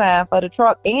co-sign for the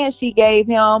truck, and she gave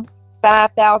him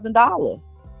 $5,000.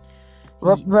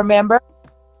 Remember?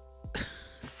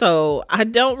 So I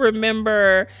don't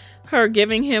remember her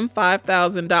giving him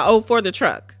 $5,000. Oh, for the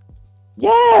truck.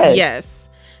 Yes.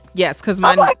 Yes. Because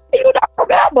I'm like, you don't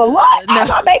remember what? No. I'm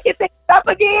not making things up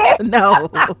again. No.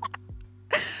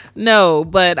 No,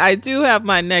 but I do have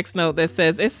my next note that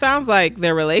says it sounds like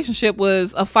their relationship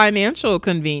was a financial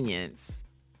convenience,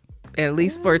 at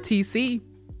least for TC.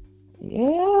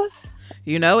 Yeah.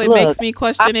 You know, it makes me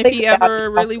question if he ever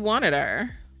really wanted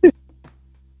her.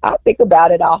 I think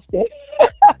about it often.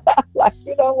 Like,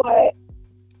 you know what?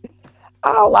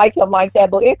 I don't like him like that,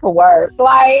 but it could work.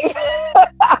 Like,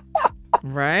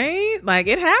 right? Like,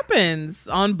 it happens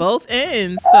on both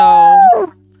ends.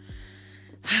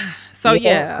 So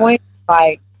yeah.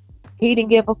 Like, he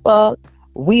didn't give a fuck.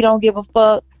 We don't give a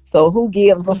fuck. So who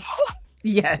gives a fuck?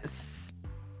 Yes.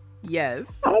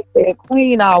 I said,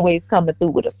 Queen always coming through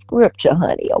with a scripture,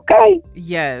 honey. Okay.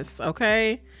 Yes.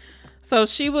 Okay. So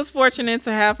she was fortunate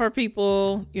to have her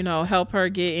people, you know, help her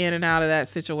get in and out of that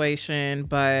situation.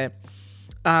 But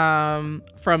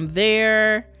from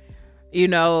there, you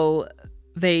know,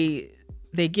 they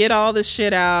get all the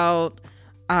shit out.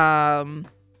 And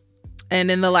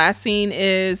then the last scene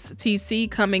is TC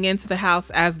coming into the house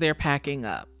as they're packing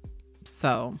up.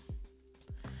 So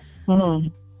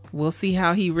we'll see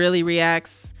how he really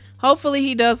reacts. Hopefully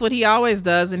he does what he always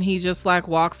does and he just like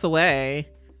walks away.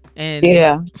 And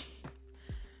yeah,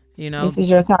 you know, this is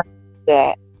your time for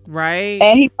that. Right.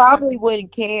 And he probably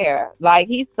wouldn't care. Like,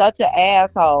 he's such an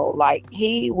asshole. Like,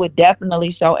 he would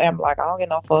definitely show Amber, like, I don't get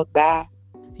no fuck, bye.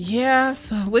 Yeah,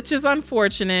 so, which is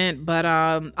unfortunate, but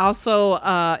also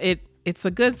it's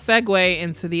a good segue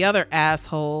into the other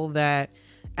asshole that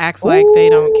acts like they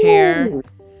don't care.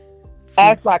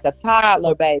 Acts like a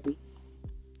toddler, baby.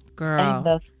 Girl.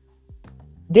 And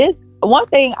this one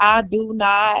thing I do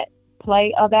not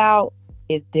play about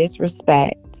is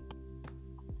disrespect.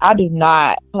 I do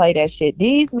not play that shit.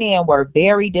 These men were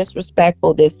very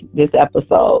disrespectful this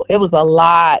episode. It was a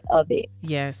lot of it.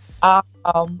 Yes.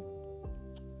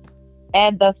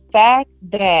 And the fact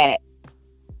that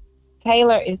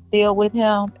Taylor is still with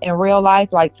him in real life,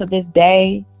 like to this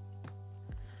day,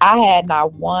 I had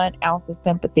not 1 ounce of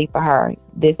sympathy for her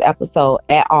this episode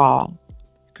at all.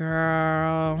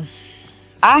 Girl.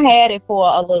 I had it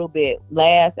for a little bit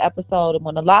last episode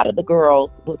when a lot of the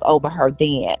girls was over her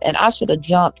then. And I should have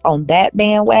jumped on that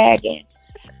bandwagon.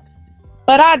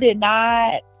 But I did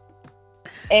not.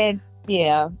 And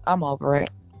yeah, I'm over it.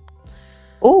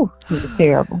 Ooh, it was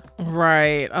terrible.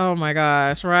 Right. Oh my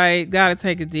gosh. Right. Gotta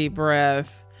take a deep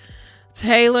breath.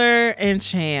 Taylor and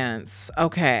Chance.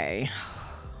 Okay.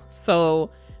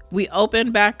 So we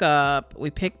open back up.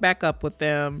 We pick back up with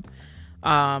them.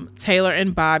 Taylor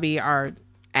and Bobby are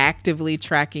actively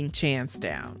tracking Chance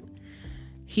down.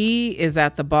 He is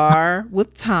at the bar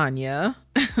with Tanya.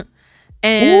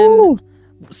 And ooh,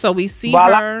 so we see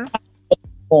her.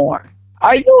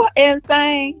 Are you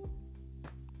insane?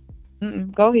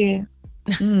 Go ahead.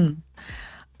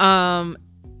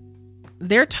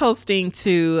 They're toasting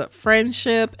to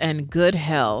friendship and good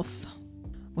health,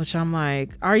 which I'm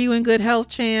like, are you in good health,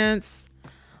 Chance?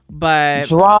 But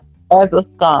drunk as a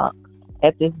skunk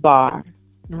at this bar.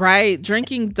 Right,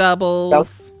 drinking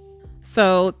doubles. Yep.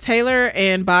 So Taylor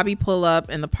and Bobby pull up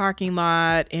in the parking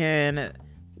lot, and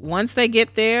once they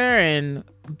get there and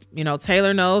you know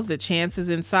Taylor knows that Chance is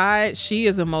inside, she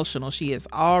is emotional. She is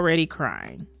already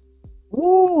crying.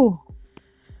 Ooh.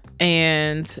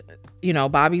 And you know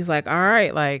Bobby's like, all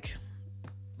right, like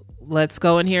let's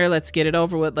go in here, let's get it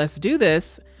over with, let's do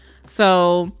this.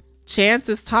 So Chance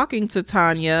is talking to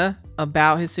Tanya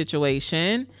about his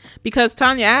situation because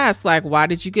Tanya asked, like, why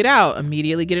did you get out?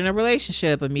 Immediately get in a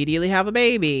relationship, immediately have a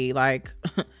baby. Like,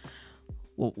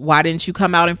 why didn't you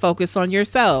come out and focus on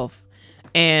yourself?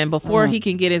 And before he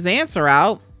can get his answer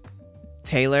out,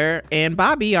 Taylor and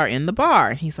Bobby are in the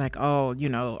bar. He's like, oh,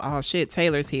 oh shit,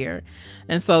 Taylor's here.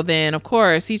 And so then, of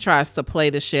course, he tries to play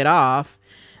the shit off.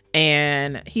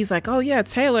 And he's like, oh yeah,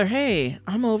 Taylor, hey,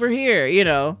 I'm over here,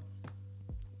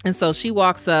 And so she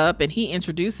walks up and he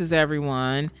introduces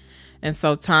everyone. And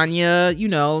so Tanya,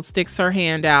 sticks her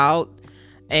hand out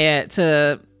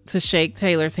to shake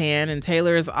Taylor's hand, and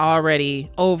Taylor is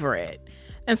already over it.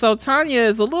 And so Tanya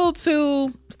is a little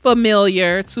too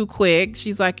familiar, too quick.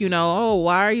 She's like, oh,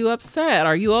 why are you upset?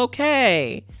 Are you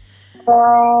okay?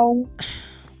 Girl,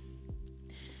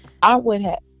 I would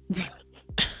have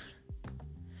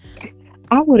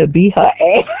beat her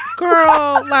ass.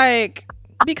 Girl,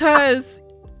 because,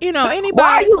 anybody.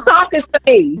 Why are you talking to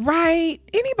me? Right.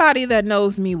 Anybody that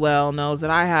knows me well knows that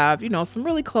I have, some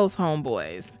really close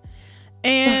homeboys.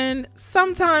 And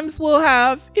sometimes we'll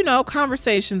have,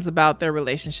 conversations about their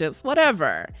relationships,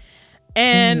 whatever.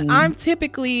 And I'm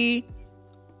typically,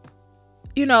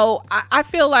 I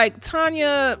feel like,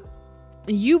 Tanya,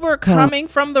 you were coming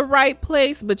from the right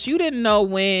place, but you didn't know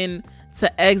when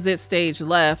to exit stage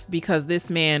left because this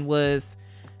man was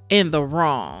in the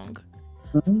wrong.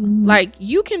 Like,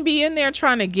 you can be in there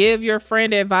trying to give your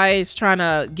friend advice, trying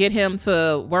to get him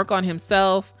to work on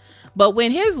himself. But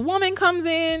when his woman comes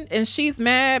in and she's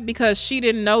mad because she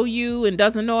didn't know you and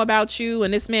doesn't know about you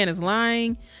and this man is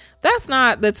lying, that's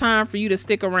not the time for you to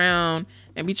stick around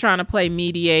and be trying to play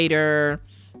mediator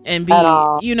and be,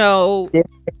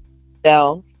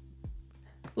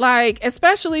 like,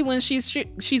 especially when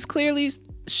she's clearly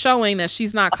showing that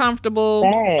she's not comfortable.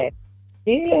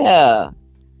 Yeah.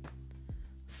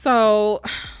 So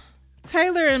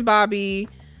Taylor and Bobby,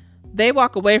 they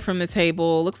walk away from the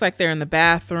table. Looks like they're in the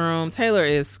bathroom. Taylor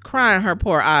is crying her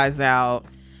poor eyes out.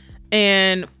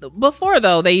 And before,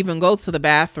 though, they even go to the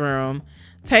bathroom,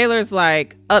 Taylor's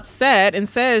like upset and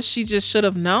says she just should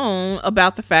have known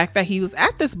about the fact that he was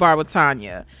at this bar with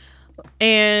Tanya.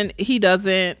 And he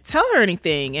doesn't tell her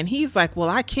anything. And he's like, well,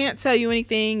 I can't tell you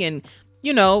anything. And,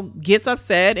 gets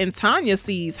upset. And Tanya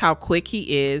sees how quick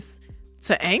he is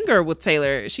to anger with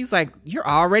Taylor. She's like, you're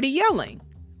already yelling.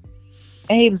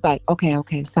 And he was like,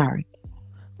 okay, sorry.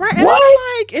 Right. And I'm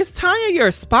like, is Tanya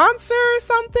your sponsor or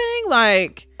something?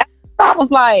 Like, I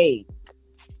was like,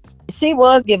 she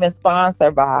was giving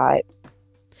sponsor vibes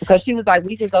because she was like,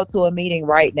 we could go to a meeting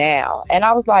right now. And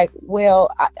I was like,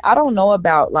 well, I don't know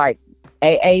about like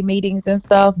AA meetings and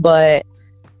stuff, but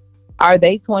are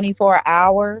they 24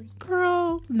 hours?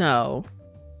 Girl, no.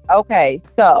 Okay,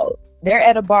 so they're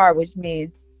at a bar, which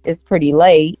means it's pretty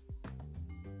late.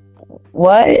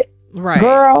 What? Right.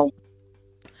 Girl.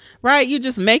 Right. You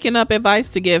just making up advice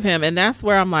to give him. And that's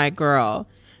where I'm like, girl,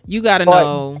 you got to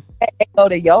know. Go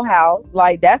to your house.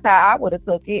 Like, that's how I would have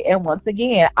took it. And once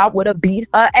again, I would have beat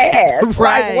her ass.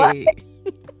 Right. Like,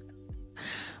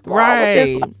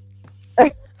 right.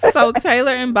 So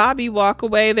Taylor and Bobby walk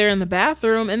away. They're in the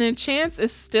bathroom. And then Chance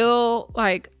is still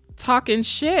like talking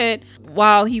shit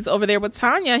while he's over there with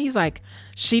Tanya. He's like,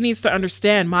 she needs to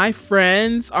understand my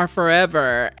friends are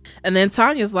forever. And then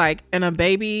Tanya's like, and a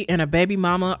baby and a baby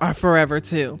mama are forever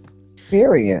too.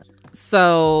 Period.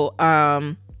 So,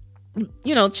 Chance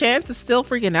is still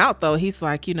freaking out though. He's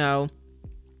like,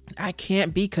 I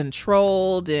can't be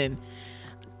controlled and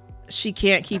she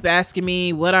can't keep asking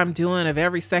me what I'm doing of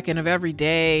every second of every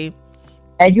day.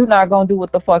 And you're not going to do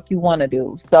what the fuck you want to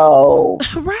do. So.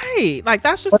 Right. Like,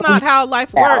 that's just not how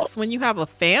life works when you have a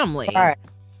family. Right.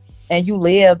 And you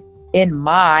live in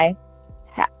my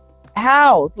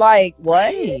house. Like,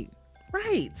 what?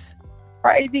 Right.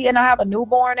 Crazy. And I have a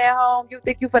newborn at home. You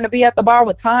think you're finna be at the bar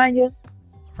with Tanya?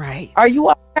 Right. Are you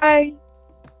okay?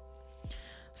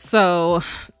 So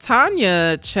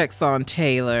Tanya checks on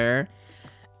Taylor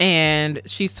and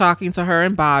she's talking to her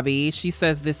and Bobby. She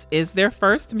says this is their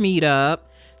first meetup.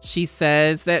 She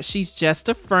says that she's just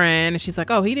a friend. And she's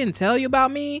like, oh, he didn't tell you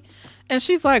about me? And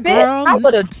she's like, girl, I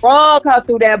would have drug her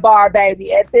through that bar,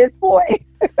 baby, at this point.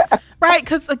 Right.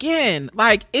 Because again,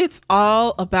 like, it's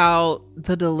all about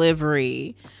the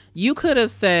delivery. You could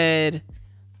have said,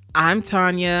 I'm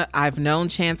Tanya. I've known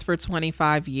Chance for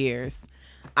 25 years.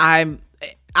 I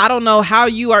don't know how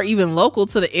you are even local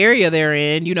to the area they're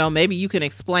in. Maybe you can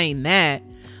explain that.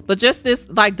 But just this,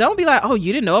 like, don't be like, oh,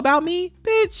 you didn't know about me?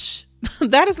 Bitch,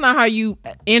 that is not how you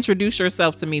introduce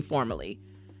yourself to me formally.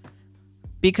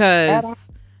 Because,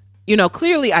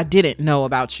 clearly I didn't know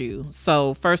about you.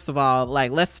 So first of all,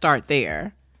 like, let's start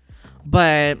there.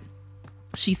 But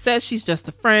she says she's just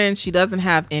a friend. She doesn't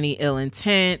have any ill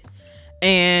intent.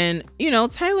 And,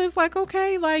 Taylor's like,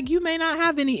 okay, like, you may not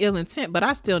have any ill intent, but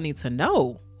I still need to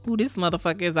know who this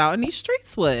motherfucker is out in these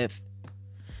streets with.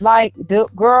 Like,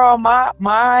 girl,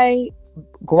 my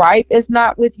gripe is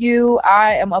not with you.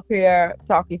 I am up here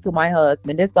talking to my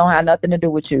husband. This don't have nothing to do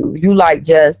with you. You like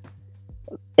just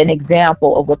an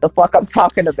example of what the fuck I'm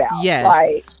talking about. Yes.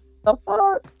 Like, the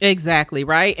fuck? Exactly,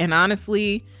 right? And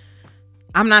honestly,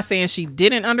 I'm not saying she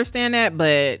didn't understand that,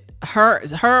 but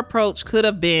her approach could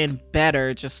have been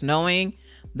better, just knowing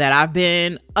that I've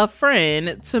been a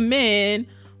friend to men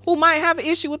who might have an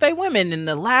issue with their women. And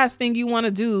the last thing you want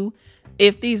to do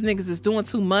if these niggas is doing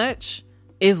too much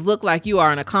is look like you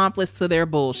are an accomplice to their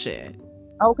bullshit.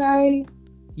 Okay.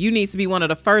 You need to be one of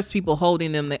the first people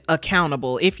holding them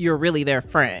accountable if you're really their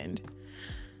friend.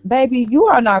 Baby, you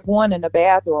are not going in the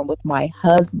bathroom with my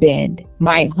husband.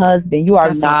 My husband. You are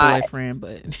That's not. Her boyfriend,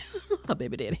 but her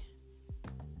baby daddy.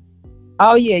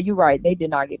 Oh, yeah, you're right. They did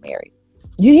not get married.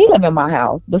 He live in my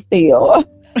house, but still.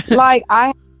 Like, I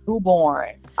have a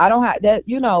newborn. I don't have that,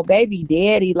 baby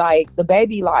daddy, like, the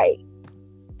baby, like,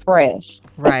 fresh.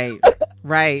 Right.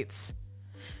 Right.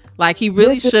 Like, he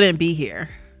really shouldn't be here.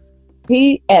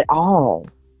 He at all.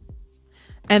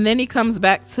 And then he comes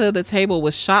back to the table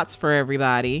with shots for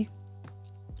everybody.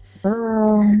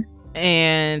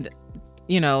 And,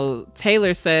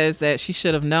 Taylor says that she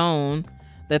should have known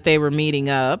that they were meeting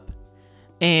up.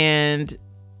 And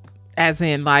as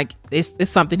in, like, it's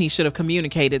something he should have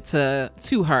communicated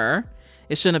to her.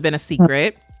 It shouldn't have been a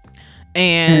secret.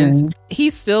 And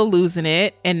he's still losing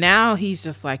it. And now he's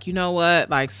just like, you know what?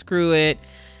 Like, screw it.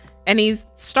 And he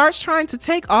starts trying to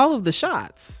take all of the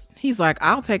shots. He's like,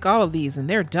 I'll take all of these, and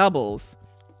they're doubles.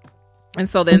 And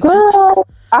so then, girl,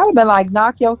 I would have been like,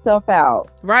 knock yourself out.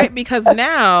 Right? Because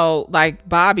now, like,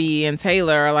 Bobby and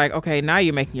Taylor are like, okay, now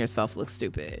you're making yourself look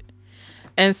stupid.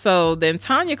 And so then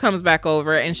Tanya comes back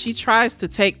over and she tries to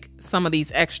take some of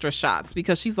these extra shots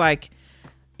because she's like,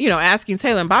 asking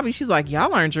Taylor and Bobby, she's like,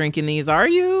 y'all aren't drinking these, are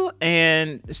you?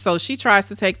 And so she tries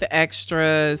to take the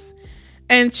extras.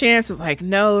 And Chance is like,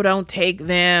 no, don't take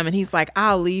them. And he's like,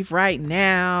 I'll leave right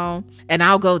now. And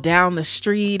I'll go down the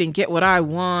street and get what I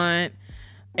want.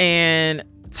 And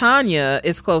Tanya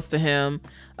is close to him,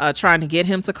 trying to get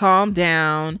him to calm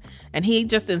down. And he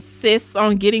just insists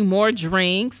on getting more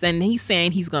drinks. And he's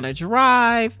saying he's going to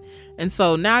drive. And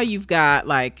so now you've got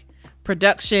like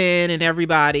production and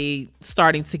everybody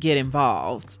starting to get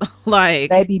involved. Like,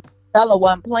 baby fella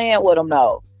wasn't playing with him,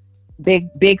 though. Big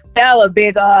fella,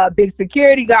 big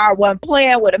security guard wasn't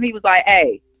playing with him. He was like,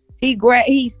 hey,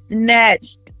 he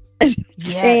snatched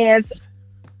Chance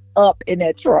up in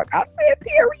that truck. I said,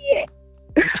 period.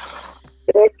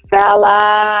 Big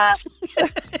fella.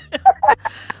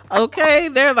 Okay,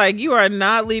 they're like, you are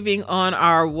not leaving on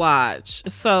our watch.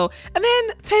 So, and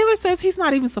then Taylor says he's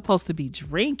not even supposed to be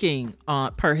drinking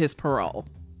per his parole.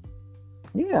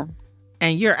 Yeah.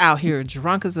 And you're out here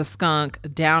drunk as a skunk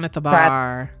down at the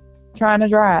bar. Trying to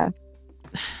drive.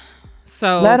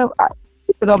 So let him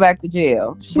go back to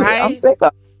jail. Shit, right? I'm sick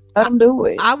of it. Let him do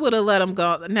it. I would have let him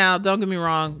go. Now, don't get me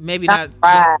wrong. Maybe not.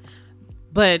 Right.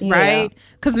 But yeah. Right?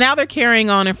 Because now they're carrying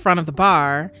on in front of the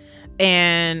bar.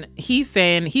 And he's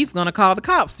saying he's going to call the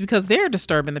cops because they're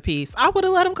disturbing the peace. I would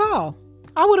have let him call.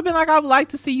 I would have been like, I would like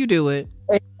to see you do it.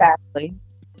 Exactly.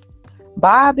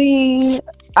 Bobby,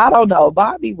 I don't know.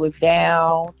 Bobby was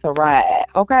down to ride.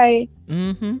 Okay?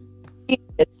 Mm-hmm.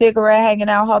 A cigarette hanging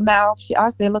out her mouth. I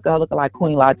said, look at her looking like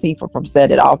Queen Latifah from Set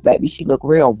It Off, baby. She looked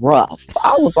real rough.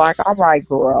 I was like, all right,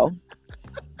 girl.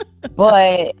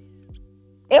 But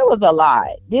it was a lot.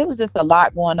 There was just a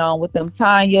lot going on with them.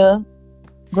 Tanya,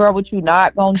 girl, what you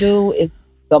not gonna do is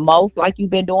the most like you've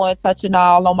been doing, touching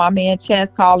all on my man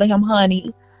Chance, calling him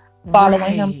honey,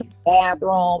 following him to the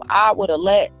bathroom. I would have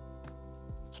let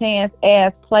Chance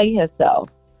ass play herself.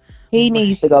 He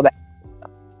needs to go back.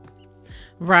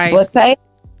 Right. But Taylor,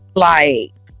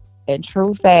 like, in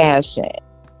true fashion,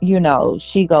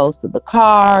 she goes to the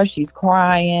car, she's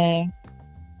crying,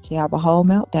 she have a whole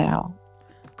meltdown.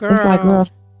 Girl. It's like, girl,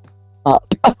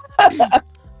 up.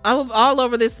 I was all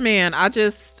over this man.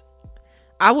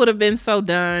 I would have been so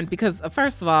done because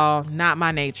first of all, not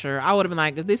my nature. I would have been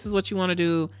like, if this is what you want to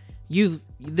do,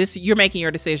 you're making your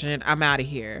decision. I'm out of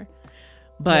here.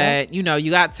 But, you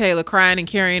got Taylor crying and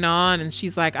carrying on. And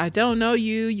she's like, I don't know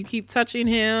you. You keep touching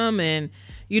him. And,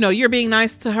 you're being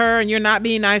nice to her and you're not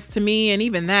being nice to me. And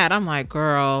even that, I'm like,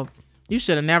 girl, you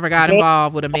should have never got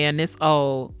involved with a man this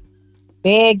old.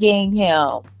 Begging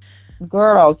him,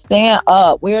 girl, stand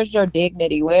up. Where's your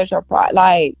dignity? Where's your pride?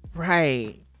 Like,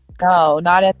 right. No,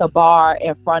 not at the bar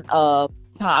in front of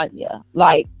Tanya.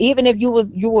 Like, even if you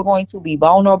were going to be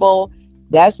vulnerable,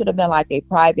 that should have been like a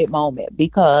private moment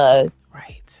because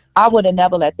I would have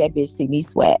never let that bitch see me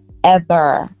sweat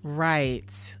ever.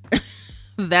 Right.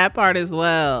 That part as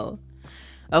well.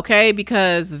 Okay,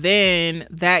 because then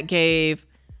that gave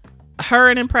her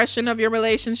an impression of your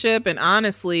relationship, and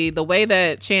honestly, the way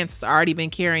that Chance has already been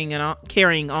carrying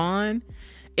on,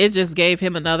 it just gave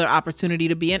him another opportunity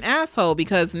to be an asshole,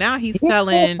 because now he's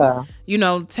telling,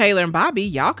 Taylor and Bobby,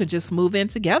 y'all could just move in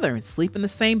together and sleep in the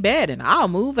same bed and I'll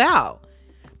move out.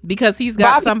 Because he's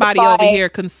got Bobby somebody over here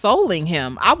consoling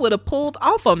him. I would have pulled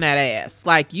off on that ass.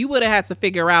 Like, you would have had to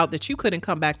figure out that you couldn't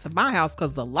come back to my house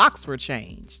because the locks were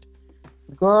changed.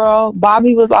 Girl,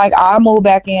 Bobby was like, I'll move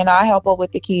back in. I'll help her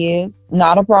with the kids.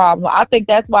 Not a problem. I think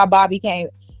that's why Bobby came.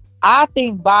 I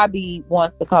think Bobby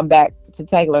wants to come back to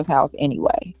Taylor's house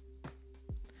anyway.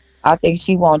 I think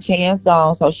she wants Chance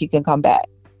gone so she can come back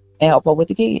and help her with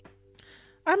the kids.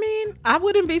 I mean, I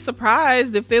wouldn't be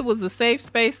surprised if it was a safe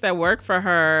space that worked for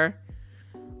her.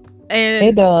 And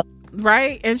it does.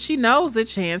 Right? And she knows that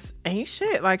Chance ain't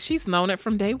shit. Like, she's known it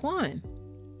from day one.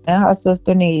 And her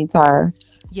sister needs her.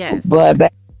 Yes.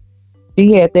 But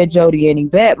she had that Jody and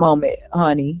Yvette moment,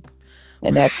 honey.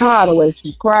 And that coddle when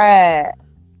she cried.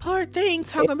 Poor thing,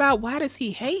 talking about why does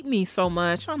he hate me so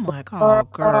much? I'm like, oh,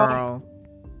 girl.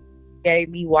 Gave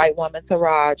me white woman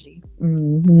Taraji.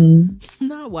 Mm-hmm.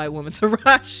 Not white woman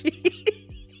Taraji.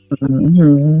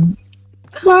 Mm-hmm.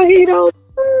 Why he don't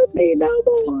serve me no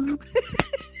more?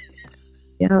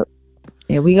 Yep.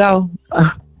 Here we go.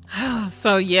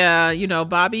 So yeah,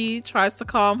 Bobby tries to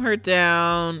calm her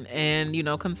down and,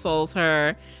 consoles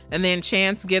her. And then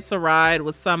Chance gets a ride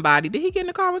with somebody. Did he get in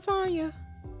the car with Tanya?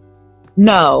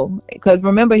 No, because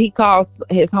remember he calls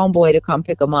his homeboy to come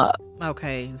pick him up.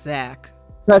 Okay, Zach.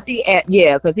 Because he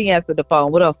answered the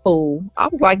phone. What a fool. I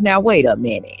was like, now wait a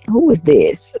minute. Who is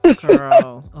this?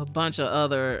 Girl, a bunch of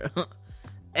other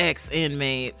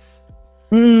ex-inmates.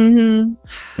 Mm-hmm.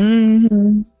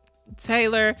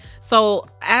 Taylor, so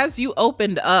as you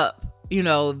opened up,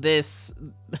 this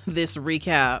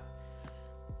recap,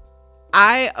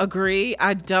 I agree.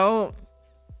 I don't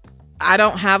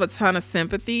have a ton of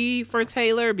sympathy for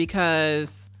Taylor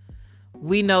because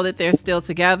we know that they're still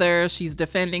together. She's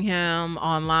defending him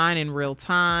online in real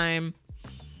time.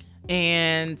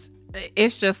 And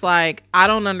it's just like, I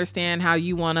don't understand how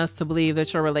you want us to believe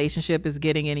that your relationship is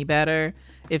getting any better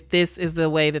if this is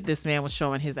the way that this man was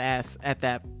showing his ass at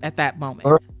that moment.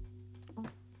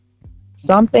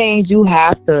 Some things you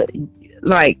have to,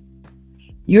 like,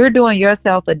 you're doing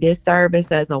yourself a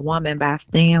disservice as a woman by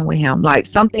staying with him. Like,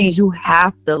 some things you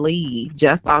have to leave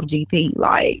just off GP.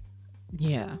 Like,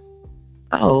 yeah.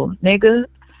 Oh, nigga.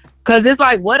 Because it's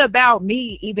like, what about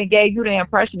me even gave you the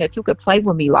impression that you could play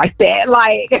with me like that?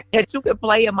 Like, that you could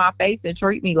play in my face and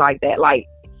treat me like that? Like,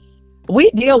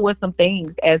 we deal with some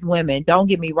things as women, don't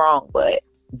get me wrong, but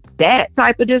that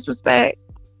type of disrespect,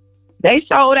 they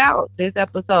showed out this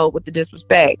episode with the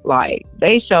disrespect. Like,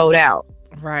 they showed out.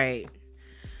 Right.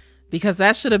 Because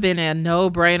that should have been a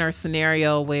no-brainer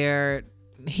scenario where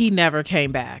he never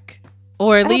came back.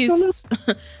 Or at least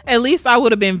I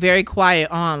would have been very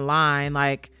quiet online.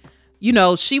 Like,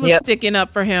 she was sticking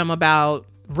up for him about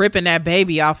ripping that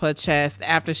baby off her chest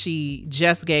after she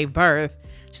just gave birth.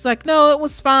 She's like, no, it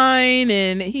was fine.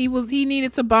 And he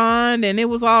needed to bond and it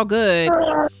was all good.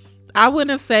 I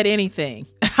wouldn't have said anything.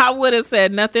 I would have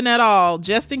said nothing at all.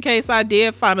 Just in case I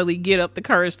did finally get up the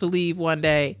courage to leave one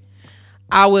day.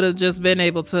 I would have just been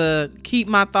able to keep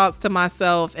my thoughts to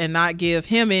myself and not give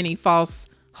him any false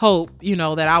hope,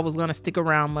 that I was going to stick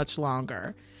around much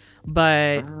longer.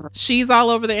 But she's all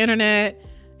over the internet.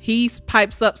 He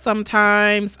pipes up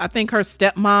sometimes. I think her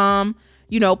stepmom,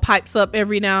 pipes up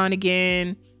every now and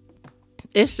again.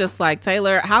 It's just like,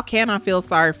 Taylor, how can I feel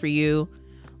sorry for you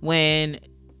when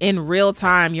in real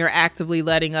time you're actively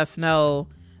letting us know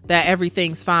that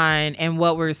everything's fine, and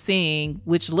what we're seeing,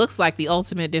 which looks like the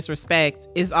ultimate disrespect,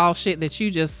 is all shit that you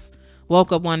just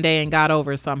woke up one day and got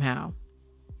over somehow.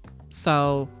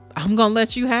 So I'm gonna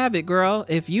let you have it, girl.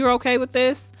 If you're okay with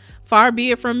this, far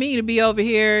be it from me to be over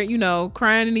here,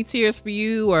 crying any tears for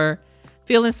you or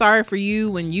feeling sorry for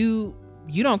you when you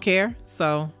don't care.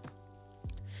 So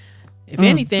if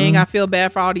anything, I feel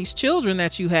bad for all these children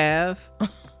that you have.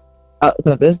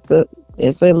 Because it's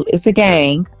a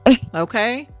gang.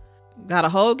 Okay. Got a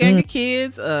whole gang of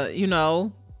kids,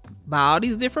 by all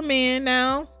these different men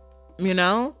now,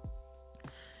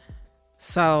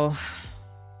 So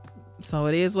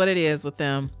it is what it is with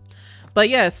them. But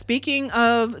yeah, speaking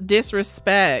of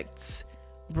disrespect,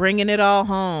 bringing it all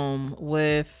home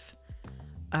with,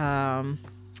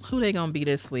 who they gonna be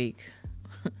this week?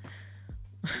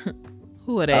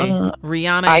 Who are they?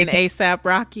 Rihanna and ASAP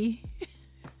Rocky?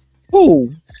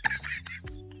 Who?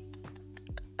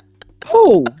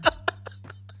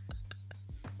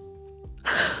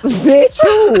 Bitch,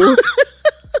 who?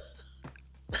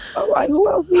 like, who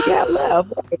else we got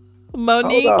left?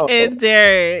 Monique and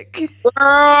Derek.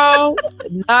 Girl,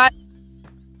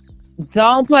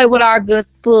 don't play with our good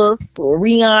sis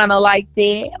Rihanna like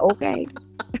that, okay?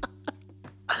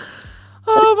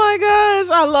 Oh my gosh,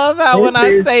 I love how when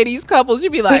I say these couples, you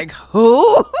be like,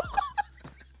 who?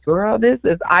 Girl, this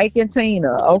is Ike and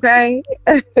Tina, okay?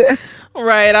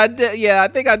 Right, I did. Yeah, I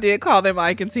think I did call them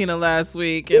Ike and Tina last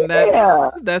week, and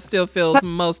that still feels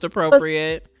most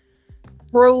appropriate.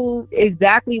 Prove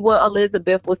exactly what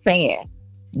Elizabeth was saying.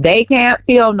 They can't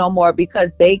feel no more because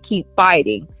they keep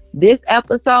fighting. This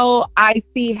episode, I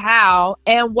see how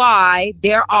and why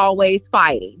they're always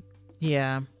fighting.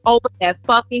 Yeah. Over that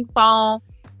fucking phone.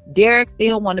 Derek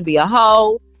still want to be a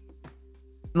hoe.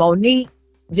 Monique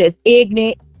just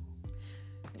ignorant.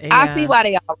 Yeah. I see why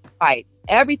they all fight.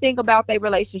 Everything about their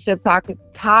relationship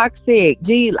toxic.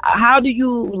 Gee, how do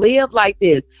you live like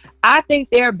this? I think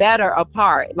they're better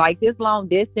apart. Like this long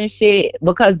distance shit.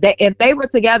 Because if they were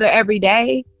together every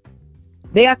day,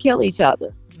 they'll kill each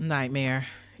other. Nightmare.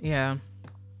 Yeah.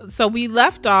 So we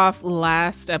left off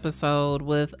last episode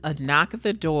with a knock at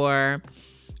the door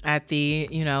at the,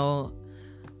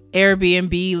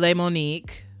 Airbnb Le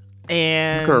Monique.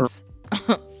 And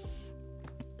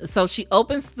so she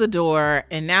opens the door,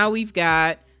 and now we've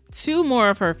got two more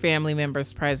of her family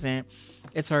members present.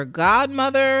 It's her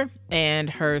godmother and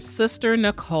her sister,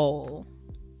 Nicole.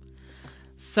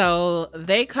 So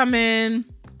they come in.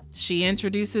 She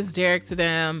introduces Derek to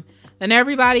them, and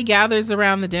everybody gathers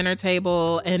around the dinner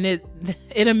table, and it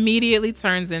immediately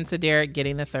turns into Derek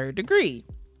getting the 3rd degree.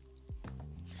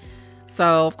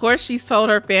 So, of course, she's told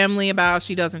her family about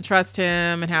she doesn't trust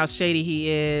him and how shady he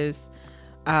is.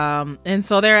 And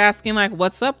so they're asking, like,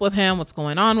 what's up with him? What's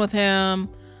going on with him?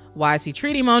 Why is he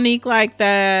treating Monique like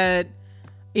that?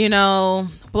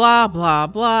 Blah, blah,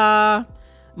 blah.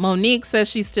 Monique says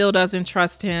she still doesn't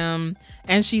trust him.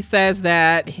 And she says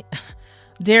that,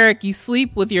 Derek, you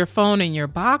sleep with your phone in your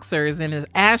boxers. And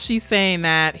as she's saying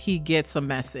that, he gets a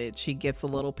message. He gets a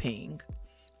little ping.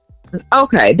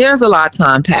 Okay, there's a lot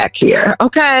to unpack here.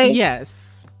 Okay.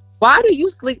 Yes. Why do you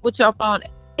sleep with your phone?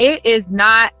 It is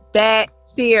not that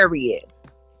serious.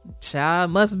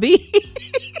 Child, must be.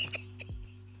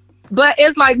 But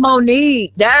it's like,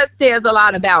 Monique, that says a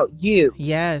lot about you.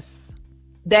 Yes.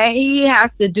 That he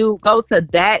has to go to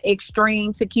that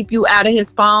extreme to keep you out of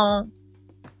his phone.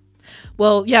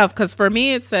 Well, yeah, because for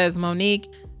me it says, Monique,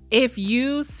 if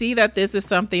you see that this is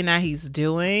something that he's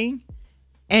doing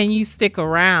and you stick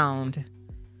around,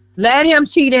 let him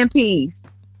cheat in peace.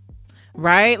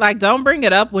 Right? Like, don't bring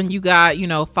it up when you got,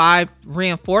 5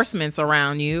 reinforcements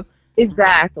around you.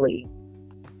 Exactly.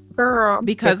 Girl,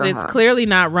 because it's clearly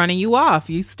not running you off.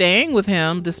 You staying with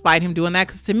him despite him doing that.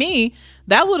 Because to me,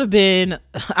 that would have been,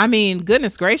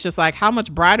 goodness gracious, like, how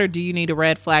much brighter do you need a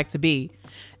red flag to be?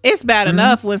 It's bad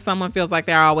enough when someone feels like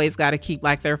they're always got to keep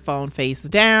like their phone face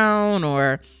down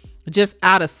or just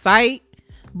out of sight.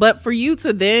 But for you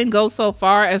to then go so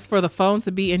far as for the phone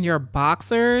to be in your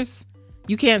boxers,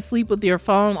 you can't sleep with your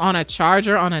phone on a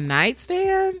charger on a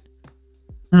nightstand?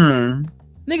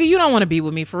 Nigga, you don't want to be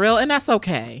with me for real, and that's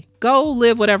okay. Go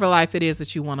live whatever life it is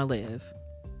that you want to live.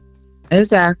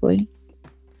 Exactly.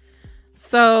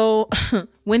 So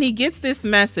when he gets this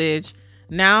message,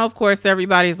 now, of course,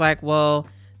 everybody's like, well,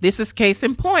 this is case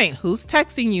in point. Who's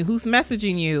texting you? Who's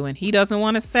messaging you? And he doesn't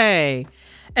want to say.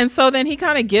 And so then he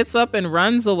kind of gets up and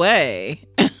runs away.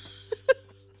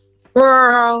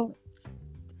 Girl,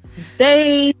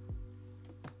 they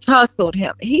tussled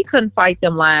him. He couldn't fight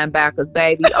them linebackers,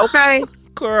 baby. Okay?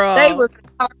 Girl. They was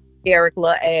Eric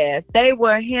little ass. They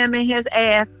were hemming his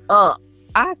ass up.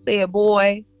 I said,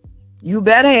 boy, you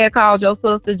better have called your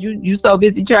sisters. You so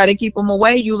busy trying to keep them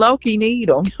away, you low-key need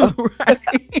them. Right.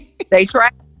 They try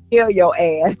to kill your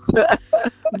ass.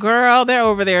 Girl, they're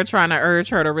over there trying to urge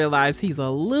her to realize he's a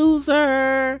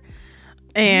loser.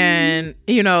 And,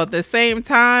 at the same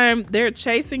time, they're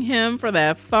chasing him for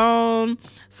that phone.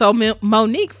 So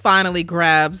Monique finally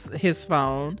grabs his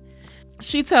phone.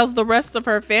 She tells the rest of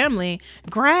her family,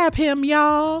 grab him,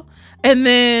 y'all. And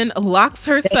then locks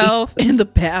herself in the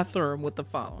bathroom with the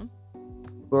phone.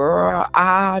 Girl,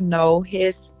 I know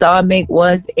his stomach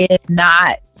was in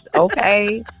knots,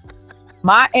 okay?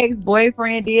 My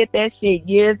ex-boyfriend did that shit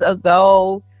years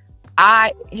ago.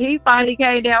 He finally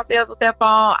came downstairs with that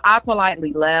phone. I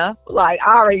politely left. Like,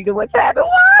 I already knew what time it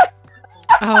was.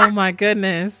 Oh, my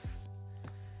goodness.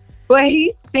 But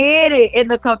he said it in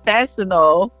the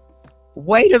confessional.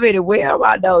 Wait a minute, where are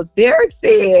my notes? Derek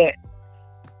said,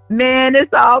 man,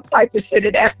 it's all type of shit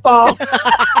in that phone.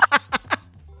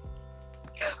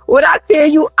 When I tell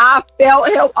you, I felt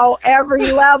him on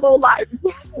every level. Like,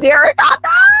 yes, Derek, I know.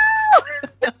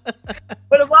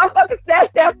 But a motherfucker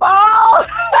snatched that phone.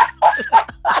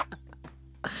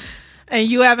 And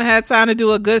you haven't had time to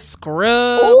do a good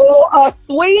scrub. Oh, a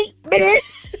sweet bitch.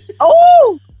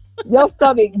 Oh, your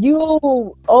stomach.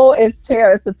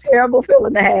 It's a terrible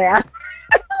feeling to have.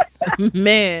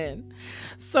 Man.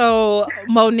 So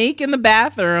Monique in the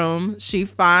bathroom, she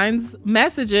finds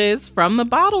messages from the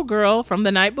bottle girl from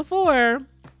the night before.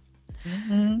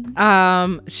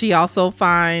 Mm-hmm. She also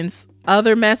finds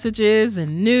other messages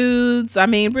and nudes. I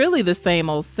mean, really the same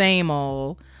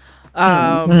old.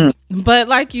 But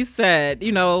like you said,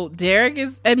 you know, Derek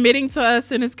is admitting to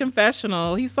us in his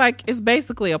confessional. He's like, it's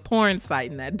basically a porn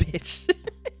site in that bitch.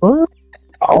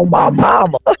 Oh, my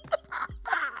mama.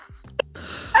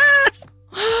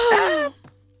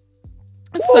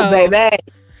 So, ooh, baby.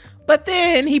 But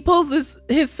then he pulls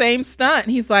his same stunt.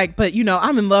 He's like, but you know,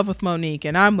 I'm in love with Monique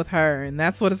and I'm with her, and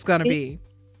that's what it's gonna be.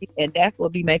 And that's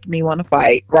what be making me want to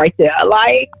fight right there.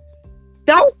 Like,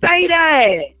 don't say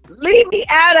that. Leave me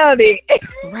out of it.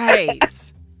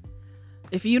 Right.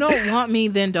 If you don't want me,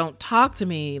 then don't talk to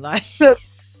me. Like,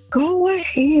 go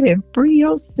ahead and free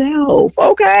yourself,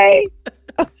 okay?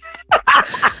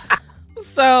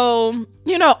 So,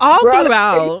 you know, all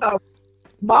throughout.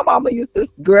 My mama used to,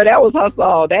 girl, that was her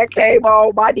song. That came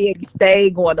on. My daddy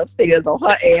stayed going upstairs on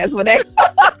her ass when that.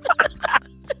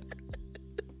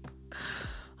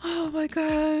 Oh my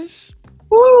gosh.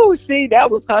 Woo, see,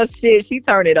 that was her shit. She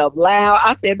turned it up loud.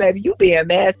 I said, baby, you being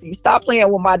messy. Stop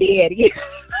playing with my daddy.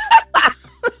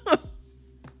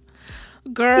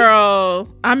 Girl,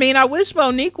 I mean, I wish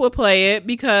Monique would play it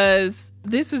because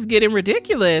this is getting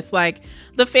ridiculous. Like,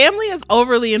 the family is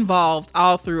overly involved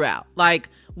all throughout. Like,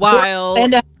 while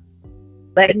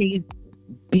letting these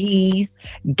bees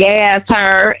gas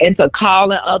her into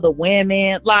calling other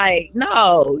women. Like,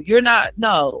 no, you're not.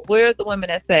 No, where's the women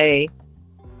that say,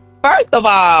 first of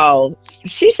all,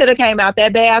 she should have came out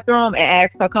that bathroom and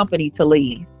asked her company to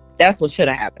leave. That's what should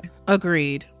have happened.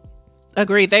 Agreed.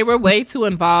 They were way too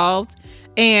involved.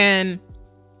 And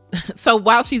so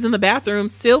while she's in the bathroom,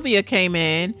 Sylvia came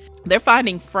in. They're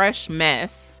finding fresh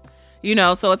mess, you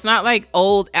know, so it's not like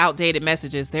old, outdated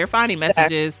messages. They're finding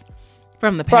messages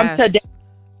from the past. From today.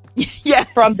 Yeah.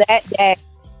 From that day.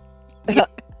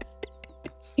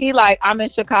 He like, I'm in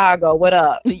Chicago. What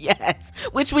up? Yes.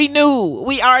 Which we knew.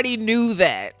 We already knew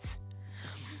that.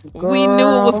 Girl. We knew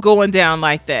it was going down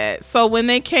like that. So when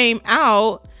they came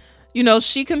out, you know,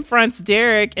 she confronts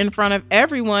Derek in front of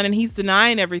everyone and he's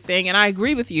denying everything. And I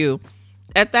agree with you.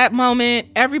 At that moment,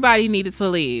 everybody needed to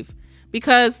leave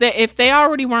because if they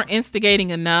already weren't instigating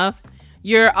enough,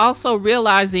 you're also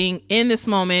realizing in this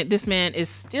moment, this man is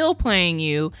still playing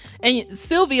you. And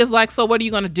Sylvia's like, so what are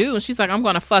you going to do? And she's like, I'm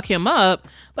going to fuck him up.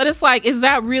 But it's like, is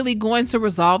that really going to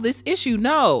resolve this issue?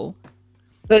 No.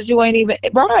 Because you ain't even,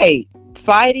 right.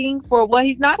 Fighting for what?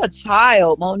 He's not a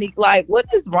child, Monique. Like, what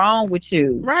is wrong with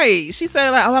you? Right. She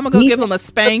said, like, oh, I'm gonna go give him a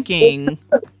spanking.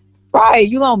 Right.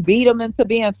 You gonna beat him into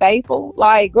being faithful?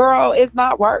 Like, girl, it's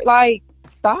not work. Like,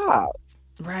 stop.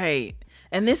 Right.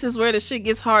 And this is where the shit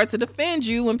gets hard to defend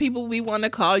you when people we want to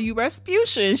call you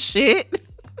Rasputia shit.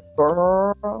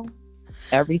 Girl.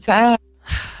 Every time.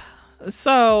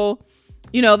 So,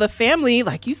 you know, the family,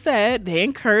 like you said, they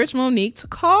encourage Monique to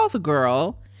call the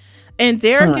girl. And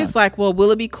Derek is like, well, will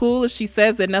it be cool if she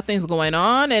says that nothing's going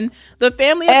on? And the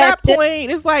family at that point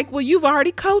is like, well, you've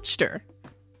already coached her.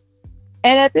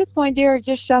 And at this point, Derek,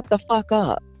 just shut the fuck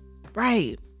up.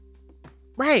 Right.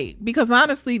 Because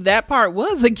honestly, that part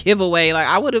was a giveaway. Like,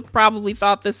 I would have probably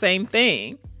thought the same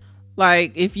thing.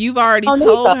 Like, if you've already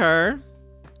told her.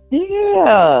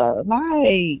 Yeah.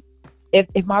 Like,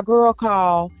 if my girl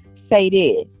call, say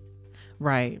this.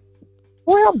 Right.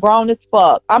 Well, I'm grown as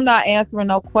fuck. I'm not answering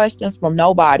no questions from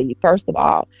nobody, first of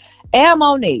all. And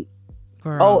Monique.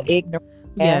 Girl. Oh, ignorant.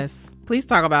 Yes. Please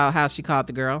talk about how she called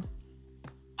the girl.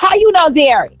 How you know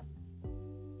Derek?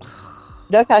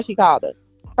 That's how she called it.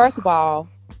 First of all,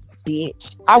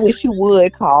 bitch, I wish you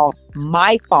would call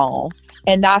my phone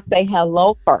and not say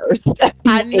hello first.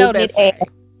 I know that's right.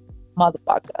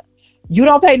 Motherfucker. You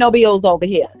don't pay no bills over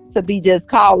here to be just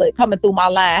coming through my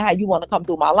line how you want to come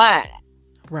through my line.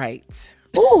 Right.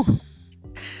 Ooh.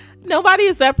 Nobody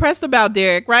is that pressed about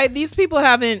Derek, right? These people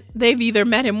they've either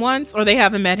met him once or they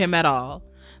haven't met him at all.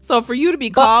 So for you to be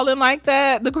calling like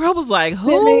that, the girl was like,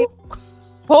 who?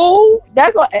 Who?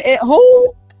 That's what,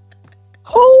 who?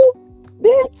 Who?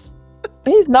 Bitch.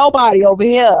 He's nobody over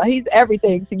here. He's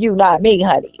everything to you, not me,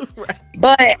 honey. Right.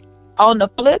 But on the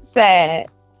flip side,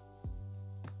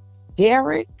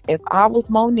 Derek, if I was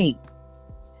Monique,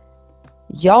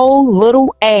 your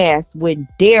little ass would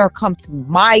dare come to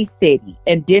my city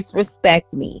and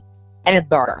disrespect me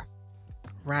ever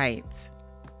Right.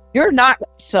 You're not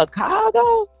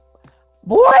Chicago?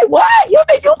 Boy, what? You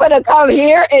think you better come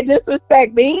here and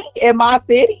disrespect me in my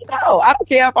city? No, I don't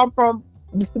care if I'm from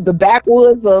the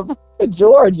backwoods of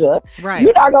Georgia. Right.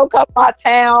 You're not gonna come to my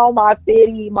town, my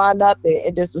city, my nothing,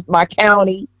 and this was my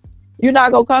county. You're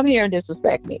not gonna come here and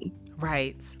disrespect me.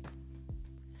 Right.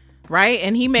 Right.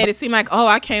 And he made it seem like, oh,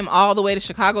 I came all the way to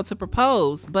Chicago to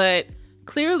propose. But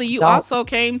clearly you also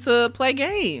came to play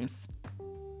games.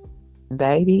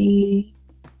 Baby.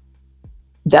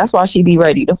 That's why she be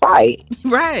ready to fight.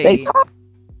 Right. They talk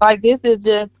like this is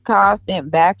just constant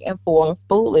back and forth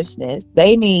foolishness.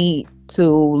 They need to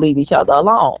leave each other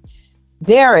alone.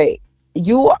 Derek,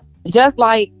 you just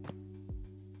like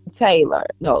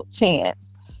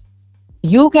Chance.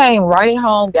 You came right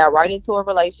home, got right into a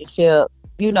relationship.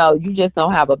 You know, you just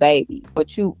don't have a baby,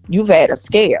 but you've had a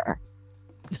scare.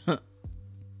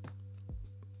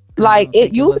 Like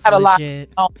you got a lot going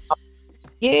on.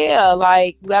 Yeah,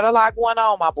 like you got a lot going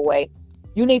on, my boy.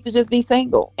 You need to just be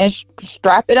single and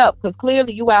strap it up, because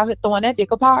clearly you out here throwing that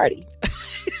dick a party.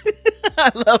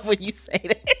 I love when you say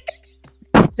that.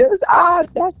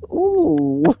 That's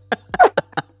ooh.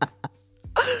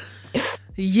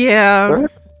 Yeah.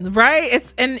 Right.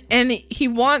 It's and he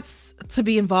wants to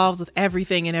be involved with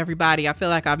everything and everybody. I feel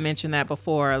like I've mentioned that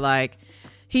before. Like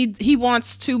he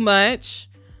wants too much,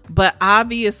 but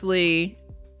obviously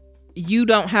you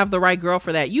don't have the right girl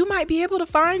for that. You might be able to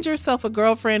find yourself a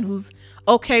girlfriend who's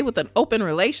okay with an open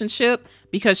relationship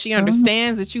because she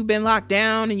understands that you've been locked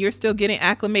down and you're still getting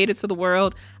acclimated to the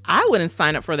world. I wouldn't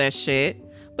sign up for that shit,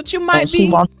 but you might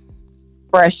be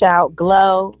fresh out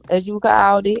glow, as you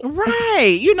called it.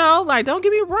 Right. You know, like, don't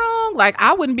get me wrong. Like,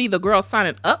 I wouldn't be the girl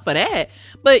signing up for that,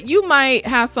 but you might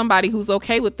have somebody who's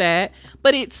okay with that.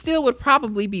 But it still would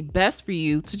probably be best for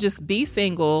you to just be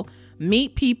single,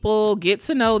 meet people, get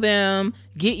to know them,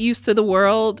 get used to the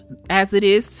world as it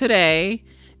is today,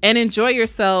 and enjoy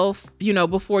yourself, you know,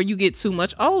 before you get too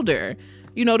much older.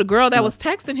 You know, the girl that was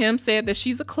texting him said that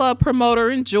she's a club promoter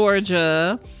in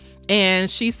Georgia, and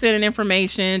she's sending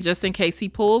information just in case he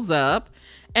pulls up.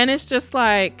 And it's just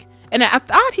like, and I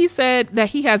thought he said that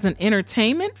he has an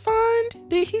entertainment fund.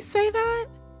 Did he say that?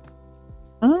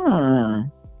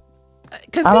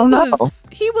 Because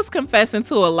he was confessing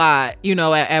to a lot, you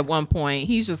know, at one point.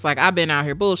 He's just like, I've been out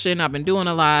here bullshitting. I've been doing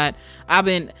a lot.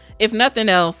 If nothing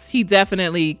else, he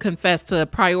definitely confessed to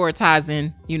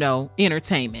prioritizing, you know,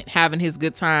 entertainment, having his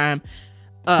good time,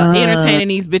 entertaining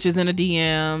these bitches in the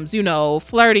DMs, you know,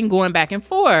 flirting, going back and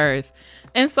forth.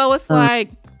 And so it's like,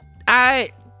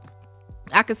 I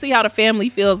could see how the family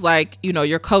feels like, you know,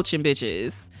 you're coaching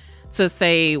bitches to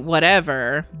say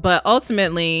whatever, but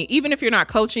ultimately, even if you're not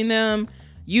coaching them,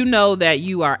 you know that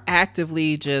you are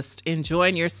actively just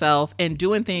enjoying yourself and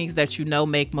doing things that you know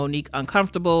make Monique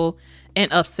uncomfortable and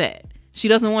upset. She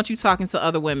doesn't want you talking to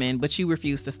other women, but you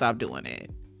refuse to stop doing it.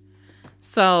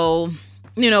 So,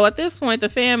 you know, at this point, the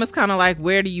fam is kind of like,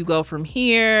 where do you go from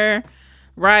here?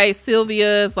 Right?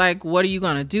 Sylvia's like, what are you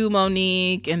going to do,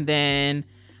 Monique? And then,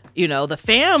 you know, the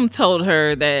fam told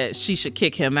her that she should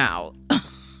kick him out.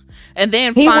 And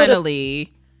then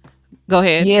finally, go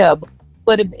ahead. Yeah,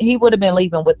 but he would have been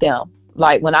leaving with them.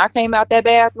 Like, when I came out that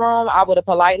bathroom, I would have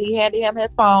politely handed him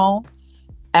his phone,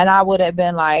 and I would have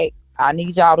been like, I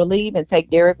need y'all to leave and take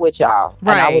Derek with y'all.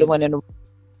 Right. And I would have went in the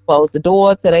closed the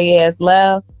door till they ass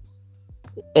left,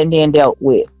 and then dealt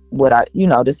with what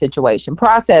the situation.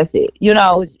 Process it. You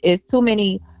know, it's too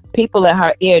many people in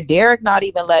her ear. Derek not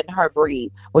even letting her breathe.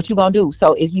 What you gonna do?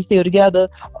 So is we still together?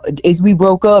 Is we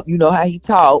broke up? You know how he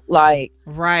talk. Like,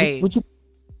 right. What you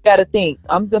gotta think.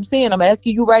 I'm saying, I'm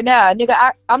asking you right now,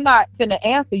 nigga. I'm not finna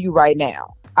answer you right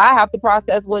now. I have to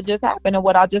process what just happened and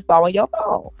what I just saw on your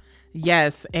phone.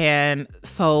 Yes, and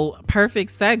so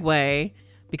perfect segue,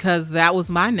 because that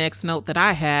was my next note that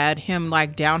I had, him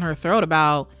like down her throat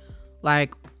about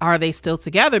like, are they still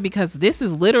together? Because this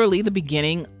is literally the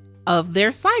beginning of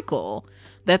their cycle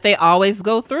that they always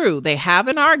go through. They have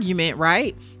an argument,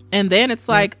 right? And then it's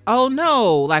like, oh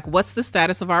no, like, what's the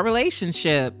status of our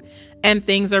relationship? And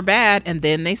things are bad, and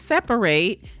then they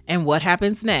separate, and what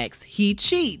happens next? He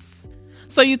cheats.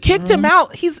 So you kicked him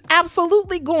out. He's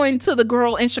absolutely going to the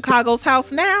girl in Chicago's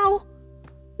house now.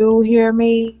 Do you hear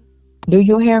me?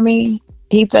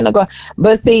 He finna go.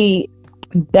 But see,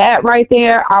 that right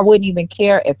there, I wouldn't even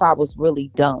care if I was really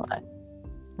done.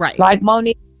 Right. Like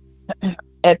Monique,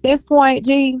 at this point,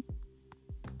 G,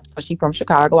 she from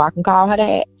Chicago, I can call her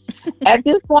that. At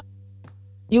this point,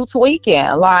 you tweaking.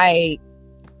 Like,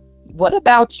 what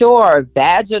about your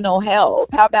vaginal health?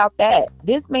 How about that?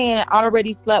 This man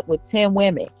already slept with 10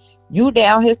 women. You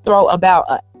down his throat about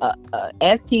a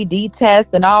STD test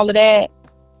and all of that.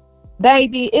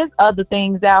 Baby, it's other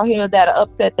things out here that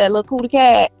upset that little cootie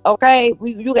cat. Okay,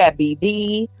 you got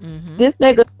BB. This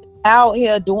nigga out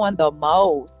here doing the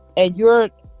most, and you're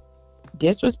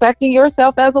disrespecting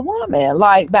yourself as a woman,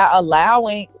 like by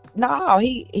allowing. No,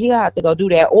 he have to go do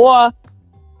that, or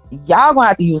y'all gonna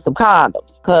have to use some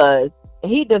condoms, because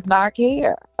he does not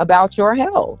care about your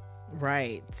health.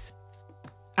 Right.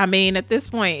 I mean, at this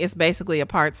point, it's basically a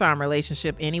part-time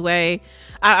relationship anyway.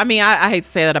 I mean, I hate to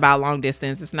say that about long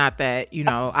distance. It's not that, you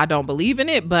know, I don't believe in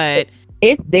it, but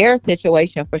it's their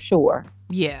situation for sure.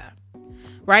 Yeah.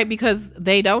 Right, because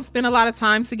they don't spend a lot of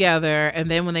time together, and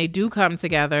then when they do come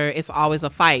together, it's always a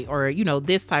fight or, you know,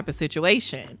 this type of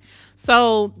situation.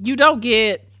 So you don't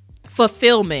get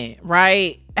fulfillment,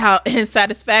 right, and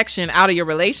satisfaction out of your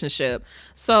relationship.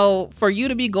 So for you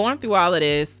to be going through all of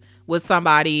this with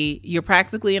somebody, you're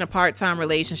practically in a part-time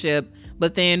relationship,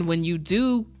 but then when you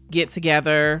do get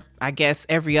together, I guess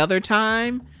every other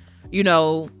time, you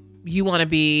know, you want to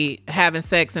be having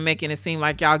sex and making it seem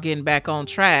like y'all getting back on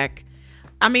track.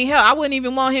 I mean, hell, I wouldn't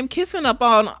even want him kissing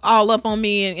all up on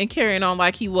me and carrying on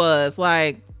like he was.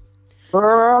 Like,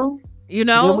 girl, you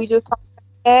know, when we just talked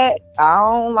about that, I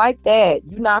don't like that.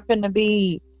 You're not finna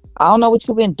be. I don't know what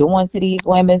you've been doing to these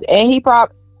women. And he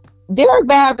probably, Derek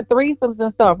been having threesomes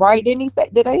and stuff, right? Did he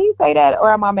say that,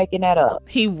 or am I making that up?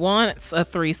 He wants a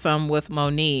threesome with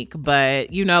Monique,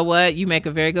 but you know what? You make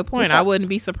a very good point. Yeah. I wouldn't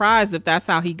be surprised if that's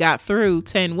how he got through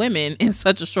 10 women in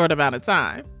such a short amount of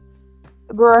time.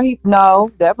 Girl, no,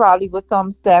 that probably was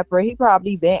something separate. He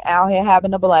probably been out here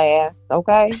having a blast,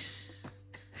 okay?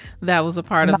 That was a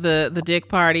part of the dick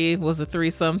party, was a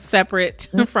threesome separate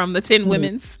from the 10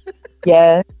 women's.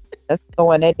 Yeah, that's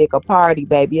throwing that dick a party,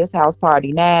 baby. It's house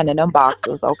party 9 in them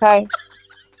boxes, okay?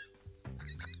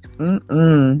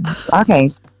 I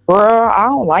can't, girl, I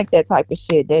don't like that type of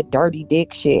shit, that dirty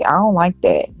dick shit. I don't like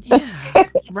that. Yeah,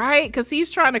 right? Because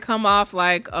he's trying to come off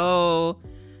like, oh,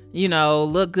 you know,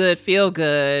 look good, feel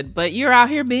good, but you're out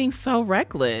here being so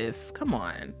reckless. Come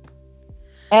on.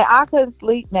 And I couldn't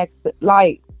sleep next to,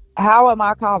 like, how am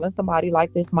I calling somebody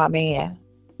like this my man?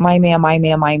 My man.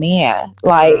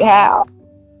 Like, how?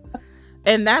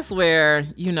 And that's where,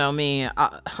 you know, me,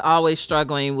 always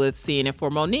struggling with seeing it for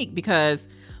Monique, because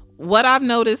what I've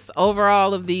noticed over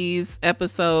all of these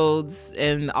episodes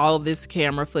and all of this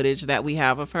camera footage that we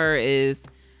have of her is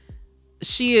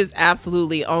she is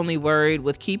absolutely only worried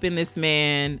with keeping this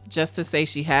man just to say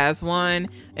she has one,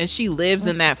 and she lives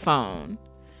in that phone.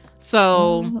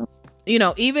 So, you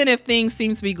know, even if things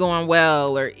seem to be going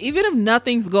well, or even if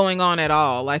nothing's going on at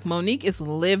all, like Monique is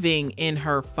living in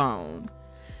her phone.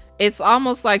 It's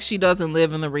almost like she doesn't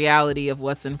live in the reality of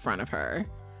what's in front of her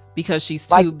because she's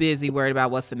too busy worried about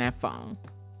what's in that phone.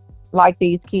 Like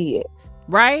these kids.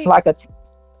 Right? Like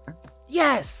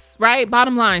yes, right?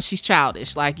 Bottom line, she's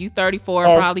childish. Like, you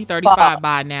 34, probably 35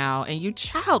 by now, and you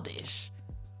childish.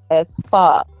 As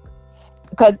fuck.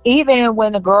 Because even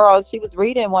when the girl, she was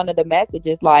reading one of the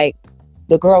messages, like,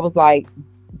 the girl was like,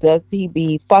 does he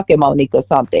be fucking Monique or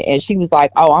something? And she was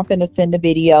like, oh, I'm finna send the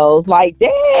videos. Like,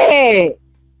 dang.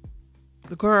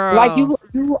 Girl, like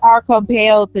you are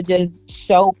compelled to just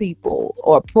show people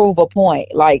or prove a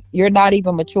point. Like, you're not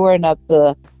even mature enough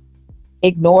to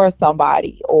ignore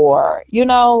somebody, or, you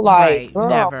know, like,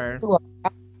 right. Girl,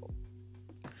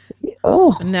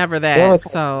 Never. Never that. Derek.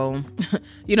 So,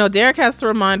 you know, Derek has to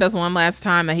remind us one last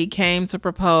time that he came to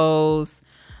propose,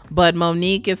 but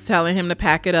Monique is telling him to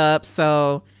pack it up.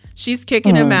 So she's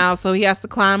kicking him out. So he has to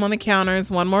climb on the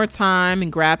counters one more time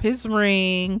and grab his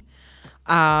ring.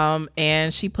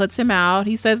 And she puts him out.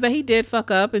 He says that he did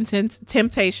fuck up and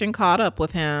temptation caught up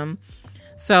with him.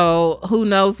 So who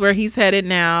knows where he's headed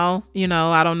now? You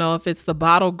know, I don't know if it's the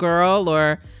bottle girl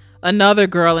or another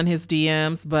girl in his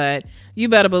DMs, but you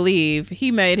better believe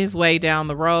he made his way down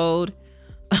the road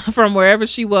from wherever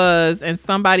she was, and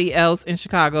somebody else in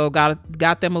Chicago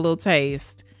got them a little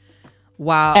taste.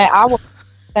 Wow. And I will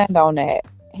stand on that.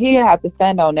 He have to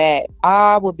stand on that.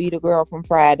 I would be the girl from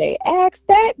Friday. Ask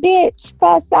that bitch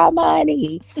for some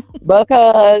money.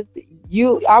 Because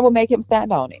I will make him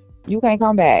stand on it. You can't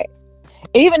come back.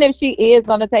 Even if she is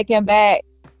going to take him back,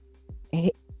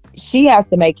 she has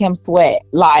to make him sweat.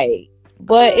 Like,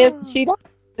 but if she don't,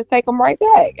 just take him right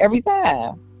back every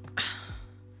time.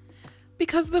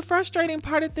 Because the frustrating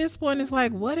part at this point is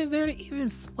like, what is there to even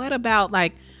sweat about?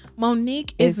 Like,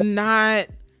 Monique hasn't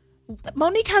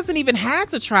even had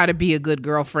to try to be a good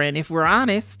girlfriend, if we're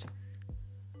honest.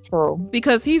 True.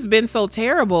 Because he's been so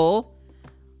terrible.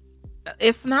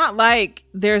 It's not like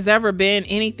there's ever been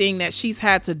anything that she's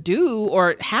had to do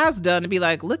or has done to be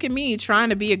like, look at me trying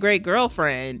to be a great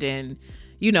girlfriend, and,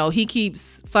 you know, he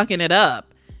keeps fucking it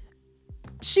up.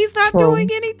 she's not True. doing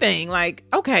anything. Like,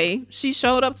 okay, she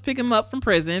showed up to pick him up from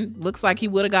prison. Looks like he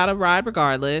would have got a ride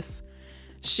regardless.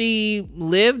 She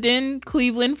lived in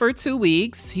Cleveland for 2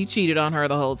 weeks. He cheated on her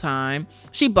the whole time.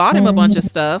 She bought him a bunch of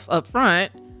stuff up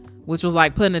front, which was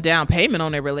like putting a down payment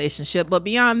on their relationship. But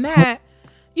beyond that,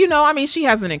 you know, I mean, she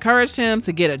hasn't encouraged him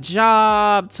to get a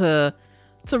job, to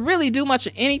really do much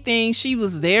of anything. She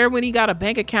was there when he got a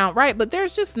bank account, right? But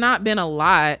there's just not been a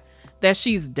lot that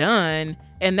she's done.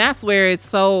 And that's where it's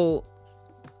so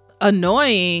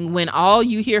annoying when all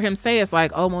you hear him say is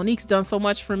like, oh, Monique's done so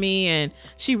much for me and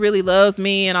she really loves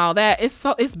me and all that.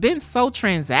 It's been so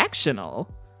transactional.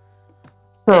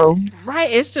 True. Right?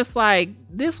 It's just like,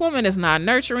 this woman is not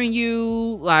nurturing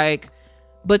you, like,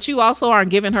 but you also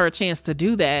aren't giving her a chance to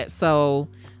do that. So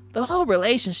the whole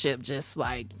relationship just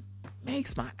like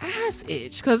makes my ass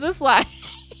itch, because it's like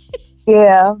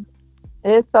yeah,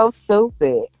 it's so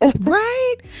stupid.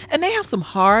 right? And they have some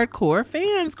hardcore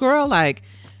fans, girl. Like,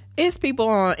 it's people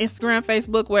on Instagram,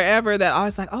 Facebook, wherever, that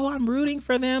always like, oh, I'm rooting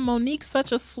for them. Monique's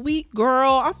such a sweet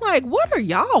girl. I'm like, what are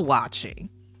y'all watching?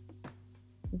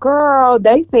 Girl,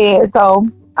 they said, so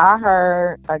I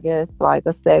heard, I guess, like a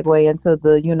segue into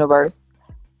the universe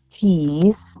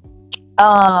tease.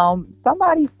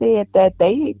 Somebody said that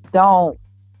they don't,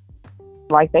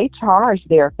 like, they charge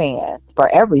their fans for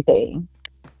everything.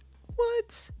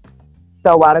 What?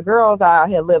 So while the girls are out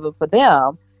here living for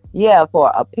them, yeah,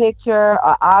 for a picture,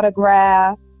 an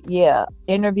autograph, yeah,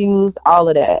 interviews, all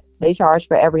of that, they charge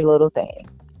for every little thing.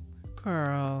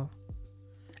 Girl.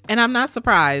 And I'm not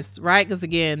surprised, right? Because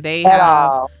again, they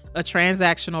have a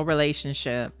transactional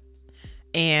relationship.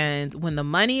 And when the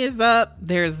money is up,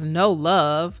 there's no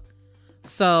love.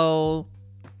 So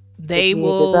they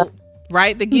will,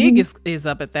 right? The gig is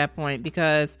up at that point,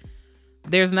 because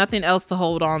there's nothing else to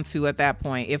hold on to at that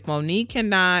point. If Monique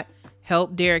cannot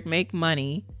help Derek make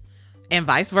money and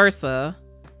vice versa,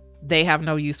 they have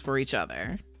no use for each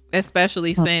other,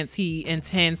 especially since he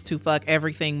intends to fuck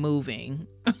everything moving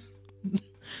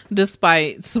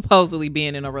despite supposedly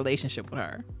being in a relationship with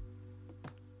her.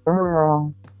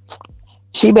 Girl,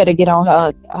 she better get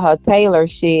on her Taylor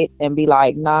shit and be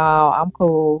like, nah, I'm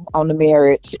cool on the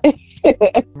marriage.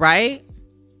 Right?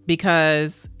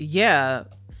 Because, yeah,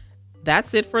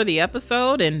 that's it for the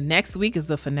episode. And next week is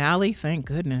the finale. Thank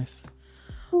goodness.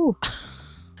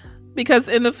 Because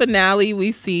in the finale,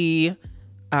 we see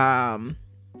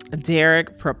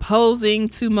Derek proposing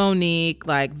to Monique.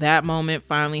 Like, that moment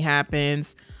finally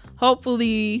happens.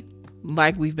 Hopefully,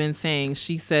 like we've been saying,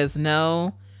 she says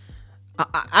no.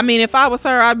 I mean, if I was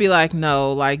her, I'd be like,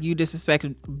 no, like, you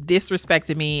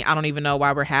disrespected me. I don't even know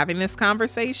why we're having this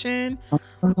conversation.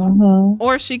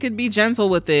 Or she could be gentle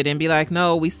with it and be like,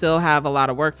 no, we still have a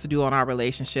lot of work to do on our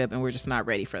relationship and we're just not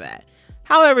ready for that.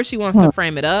 However she wants to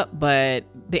frame it up, but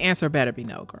the answer better be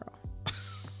no, girl.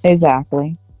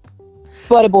 Exactly. That's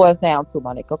what it boils down to,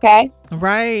 Monique, okay?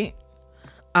 Right.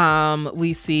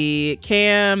 We see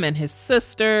Cam and his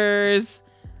sisters.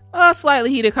 A slightly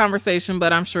heated conversation,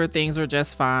 but I'm sure things were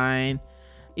just fine.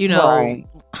 You know, right.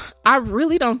 I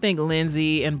really don't think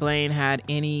Lindsay and Blaine had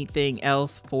anything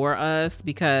else for us,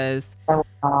 because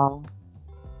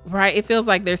right, it feels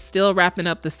like they're still wrapping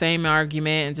up the same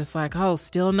argument and just like, oh,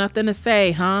 still nothing to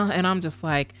say, huh? And I'm just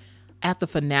like, at the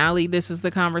finale, this is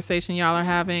the conversation y'all are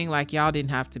having. Like, y'all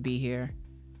didn't have to be here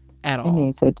at all. It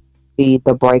needs to be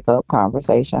the breakup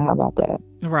conversation. How about that?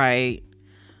 Right.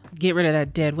 Get rid of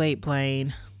that dead weight,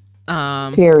 Blaine.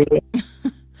 Period.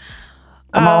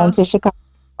 Come on to Chicago.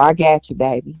 I got you,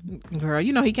 baby. Girl,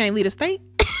 you know he can't lead a state.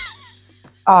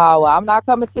 Oh, well, I'm not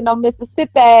coming to no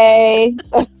Mississippi.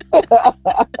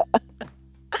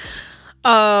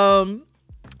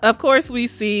 Of course we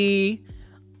see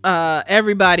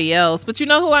everybody else, but you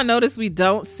know who I noticed we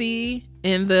don't see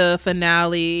in the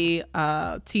finale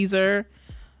teaser?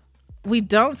 We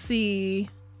don't see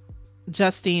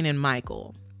Justine and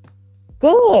Michael.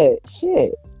 Good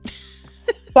shit.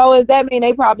 So does that mean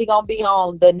they probably gonna be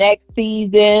on the next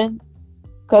season?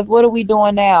 Because what are we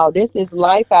doing now? This is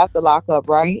Life After Lockup,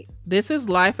 right? This is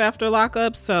Life After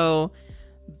Lockup. So,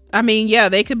 I mean, yeah,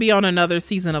 they could be on another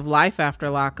season of Life After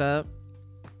Lockup.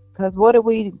 Because what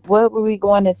were we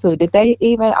going into? Did they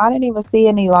even? I didn't even see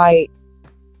any like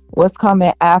what's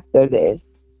coming after this.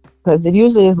 Because it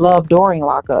usually is Love during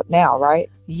Lockup now, right?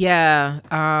 Yeah.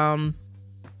 I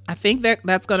think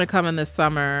that's going to come in the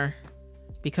summer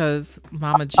because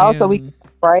Mama June. Also, we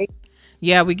break.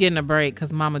 Yeah, we getting a break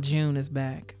because Mama June is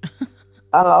back.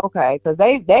 Oh, okay. Because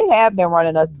they have been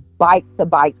running us bike to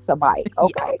bike to bike.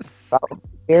 Okay. Yes. So,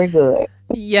 very good.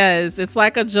 Yes, it's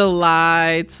like a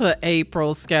July to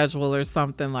April schedule or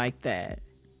something like that.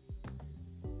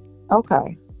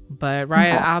 Okay. But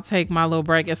right, I'll take my little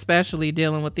break, especially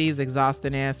dealing with these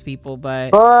exhausting ass people. But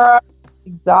Girl,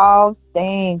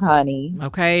 exhausting, honey.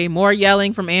 okay, more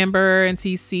yelling from Amber and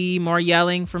TC, more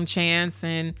yelling from Chance,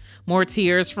 and more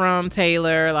tears from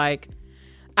Taylor. Like,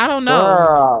 I don't know.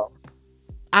 Girl.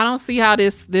 I don't see how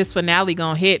this finale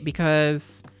gonna hit,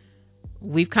 because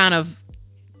we've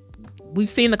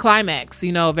seen the climax,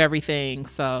 of everything.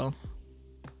 So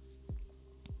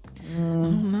I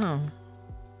don't know.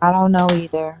 I don't know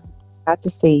either. Got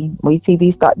to see.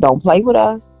 WeTV don't play with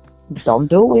us. Don't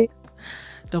do it.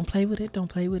 Don't play with it. Don't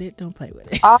play with it. Don't play with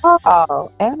it.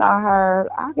 Oh, and I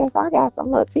guess I got some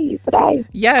little teas today.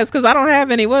 Yes, because I don't have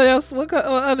any. What else? What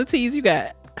other teas you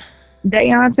got?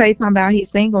 Deontay talking about he's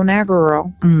single now,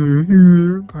 girl.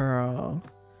 Mm-hmm. Girl.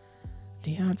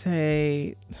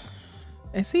 Deontay.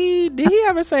 Did he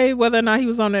ever say whether or not he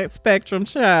was on that spectrum,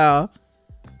 child?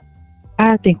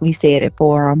 I think we said it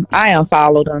for him. I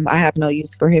unfollowed him. I have no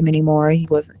use for him anymore.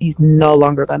 He's no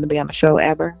longer going to be on the show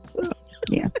ever. So,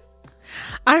 yeah.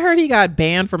 I heard he got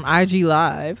banned from IG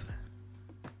Live.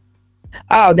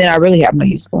 Oh, then I really have no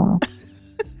use for him.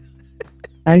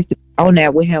 I used to be on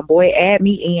that with him. Boy, add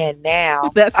me in now.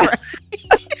 That's right.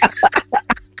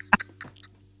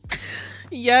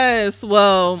 Yes.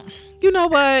 Well, you know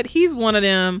what? He's one of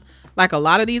them, like a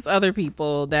lot of these other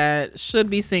people, that should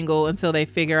be single until they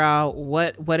figure out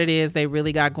what it is they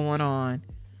really got going on.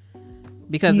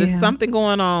 Because there's something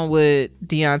going on with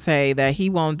Deontay that he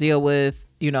won't deal with,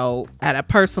 at a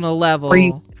personal level.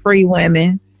 Free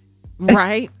women.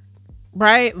 Right.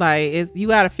 Right. Like, you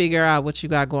got to figure out what you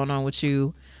got going on with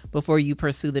you before you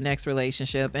pursue the next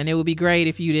relationship. And it would be great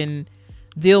if you didn't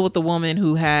deal with the woman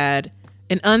who had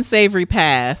an unsavory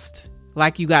past.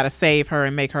 Like, you got to save her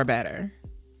and make her better.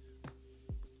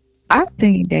 I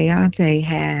think Deontay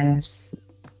has.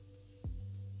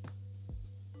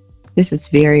 This is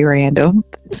very random.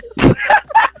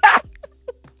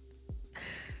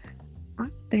 I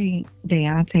think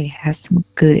Deontay has some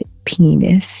good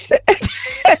penis.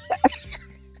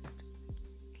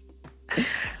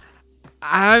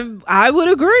 I would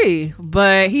agree,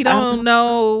 but he don't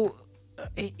know.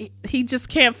 He just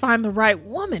can't find the right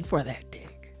woman for that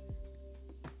dick.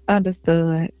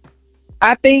 Understood.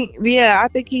 I think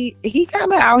he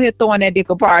kind of out here throwing that dick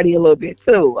a party a little bit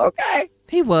too. Okay.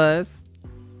 He was.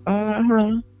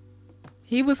 Uh-huh.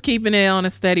 He was keeping it on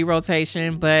a steady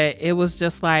rotation, but it was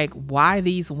just like, why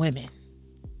these women?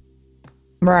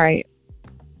 Right.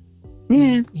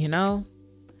 Yeah.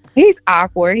 He's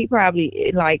awkward. He probably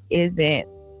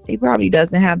he probably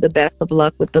doesn't have the best of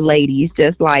luck with the ladies,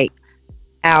 just like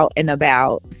out and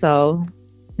about. So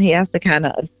he has to kind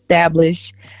of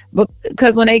establish,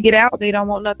 because when they get out, they don't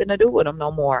want nothing to do with him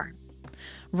no more.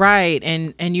 Right.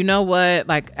 And you know what?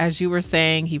 Like, as you were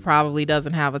saying, he probably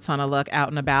doesn't have a ton of luck out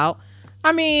and about.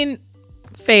 I mean,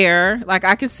 fair. Like,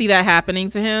 I could see that happening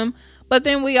to him. But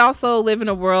then we also live in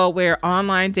a world where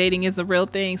online dating is a real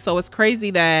thing. So it's crazy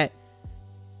that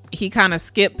he kind of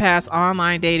skipped past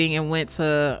online dating and went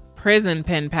to prison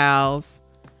pen pals.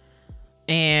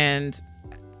 And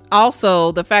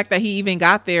also the fact that he even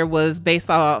got there was based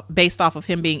off of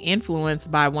him being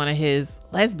influenced by one of his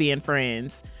lesbian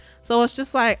friends. So it's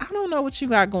just like, I don't know what you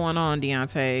got going on,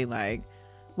 Deontay. Like,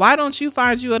 why don't you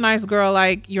find you a nice girl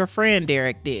like your friend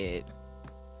Derek did?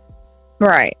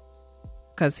 Right.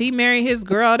 Because he married his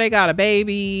girl. They got a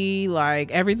baby. Like,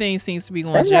 everything seems to be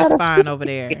going just fine over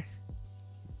there.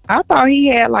 I thought he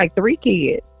had like 3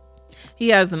 kids. He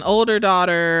has an older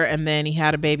daughter, and then he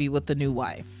had a baby with the new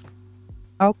wife.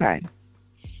 Okay.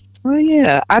 Well,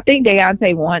 yeah. I think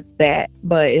Deontay wants that,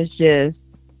 but it's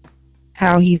just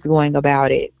how he's going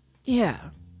about it. Yeah.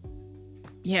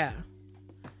 Yeah.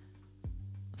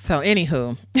 So,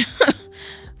 anywho.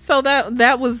 So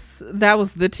that was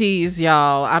the tease,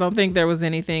 y'all. I don't think there was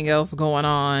anything else going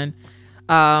on.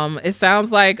 It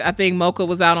sounds like, I think Mocha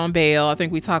was out on bail. I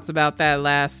think we talked about that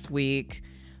last week.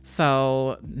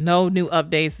 So no new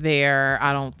updates there,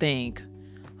 I don't think.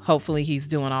 Hopefully he's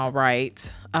doing all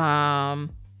right. Yeah,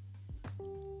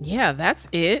 that's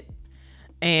it.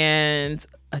 And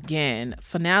again,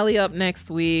 finale up next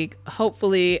week.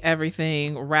 Hopefully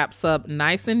everything wraps up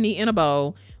nice and neat in a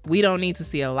bow. We don't need to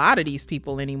see a lot of these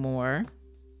people anymore.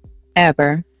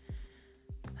 Ever.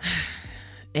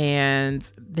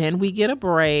 And then we get a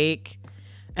break.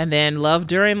 And then Love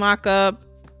During Lockup.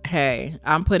 Hey,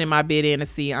 I'm putting my bid in to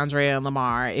see Andrea and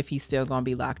Lamar if he's still going to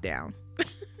be locked down.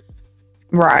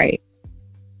 Right.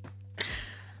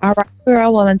 All right,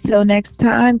 girl. Well, until next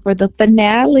time for the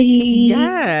finale.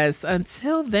 Yes.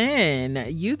 Until then,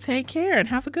 you take care and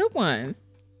have a good one.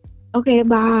 Okay,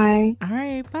 bye. All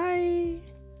right, bye.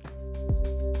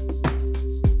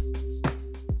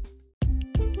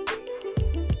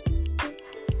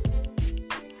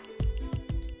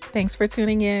 Thanks for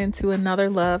tuning in to another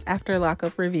Love After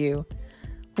Lockup review.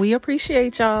 We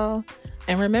appreciate y'all.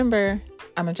 And remember,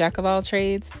 I'm a jack of all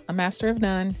trades, a master of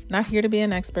none, not here to be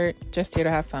an expert, just here to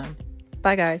have fun.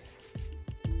 Bye, guys.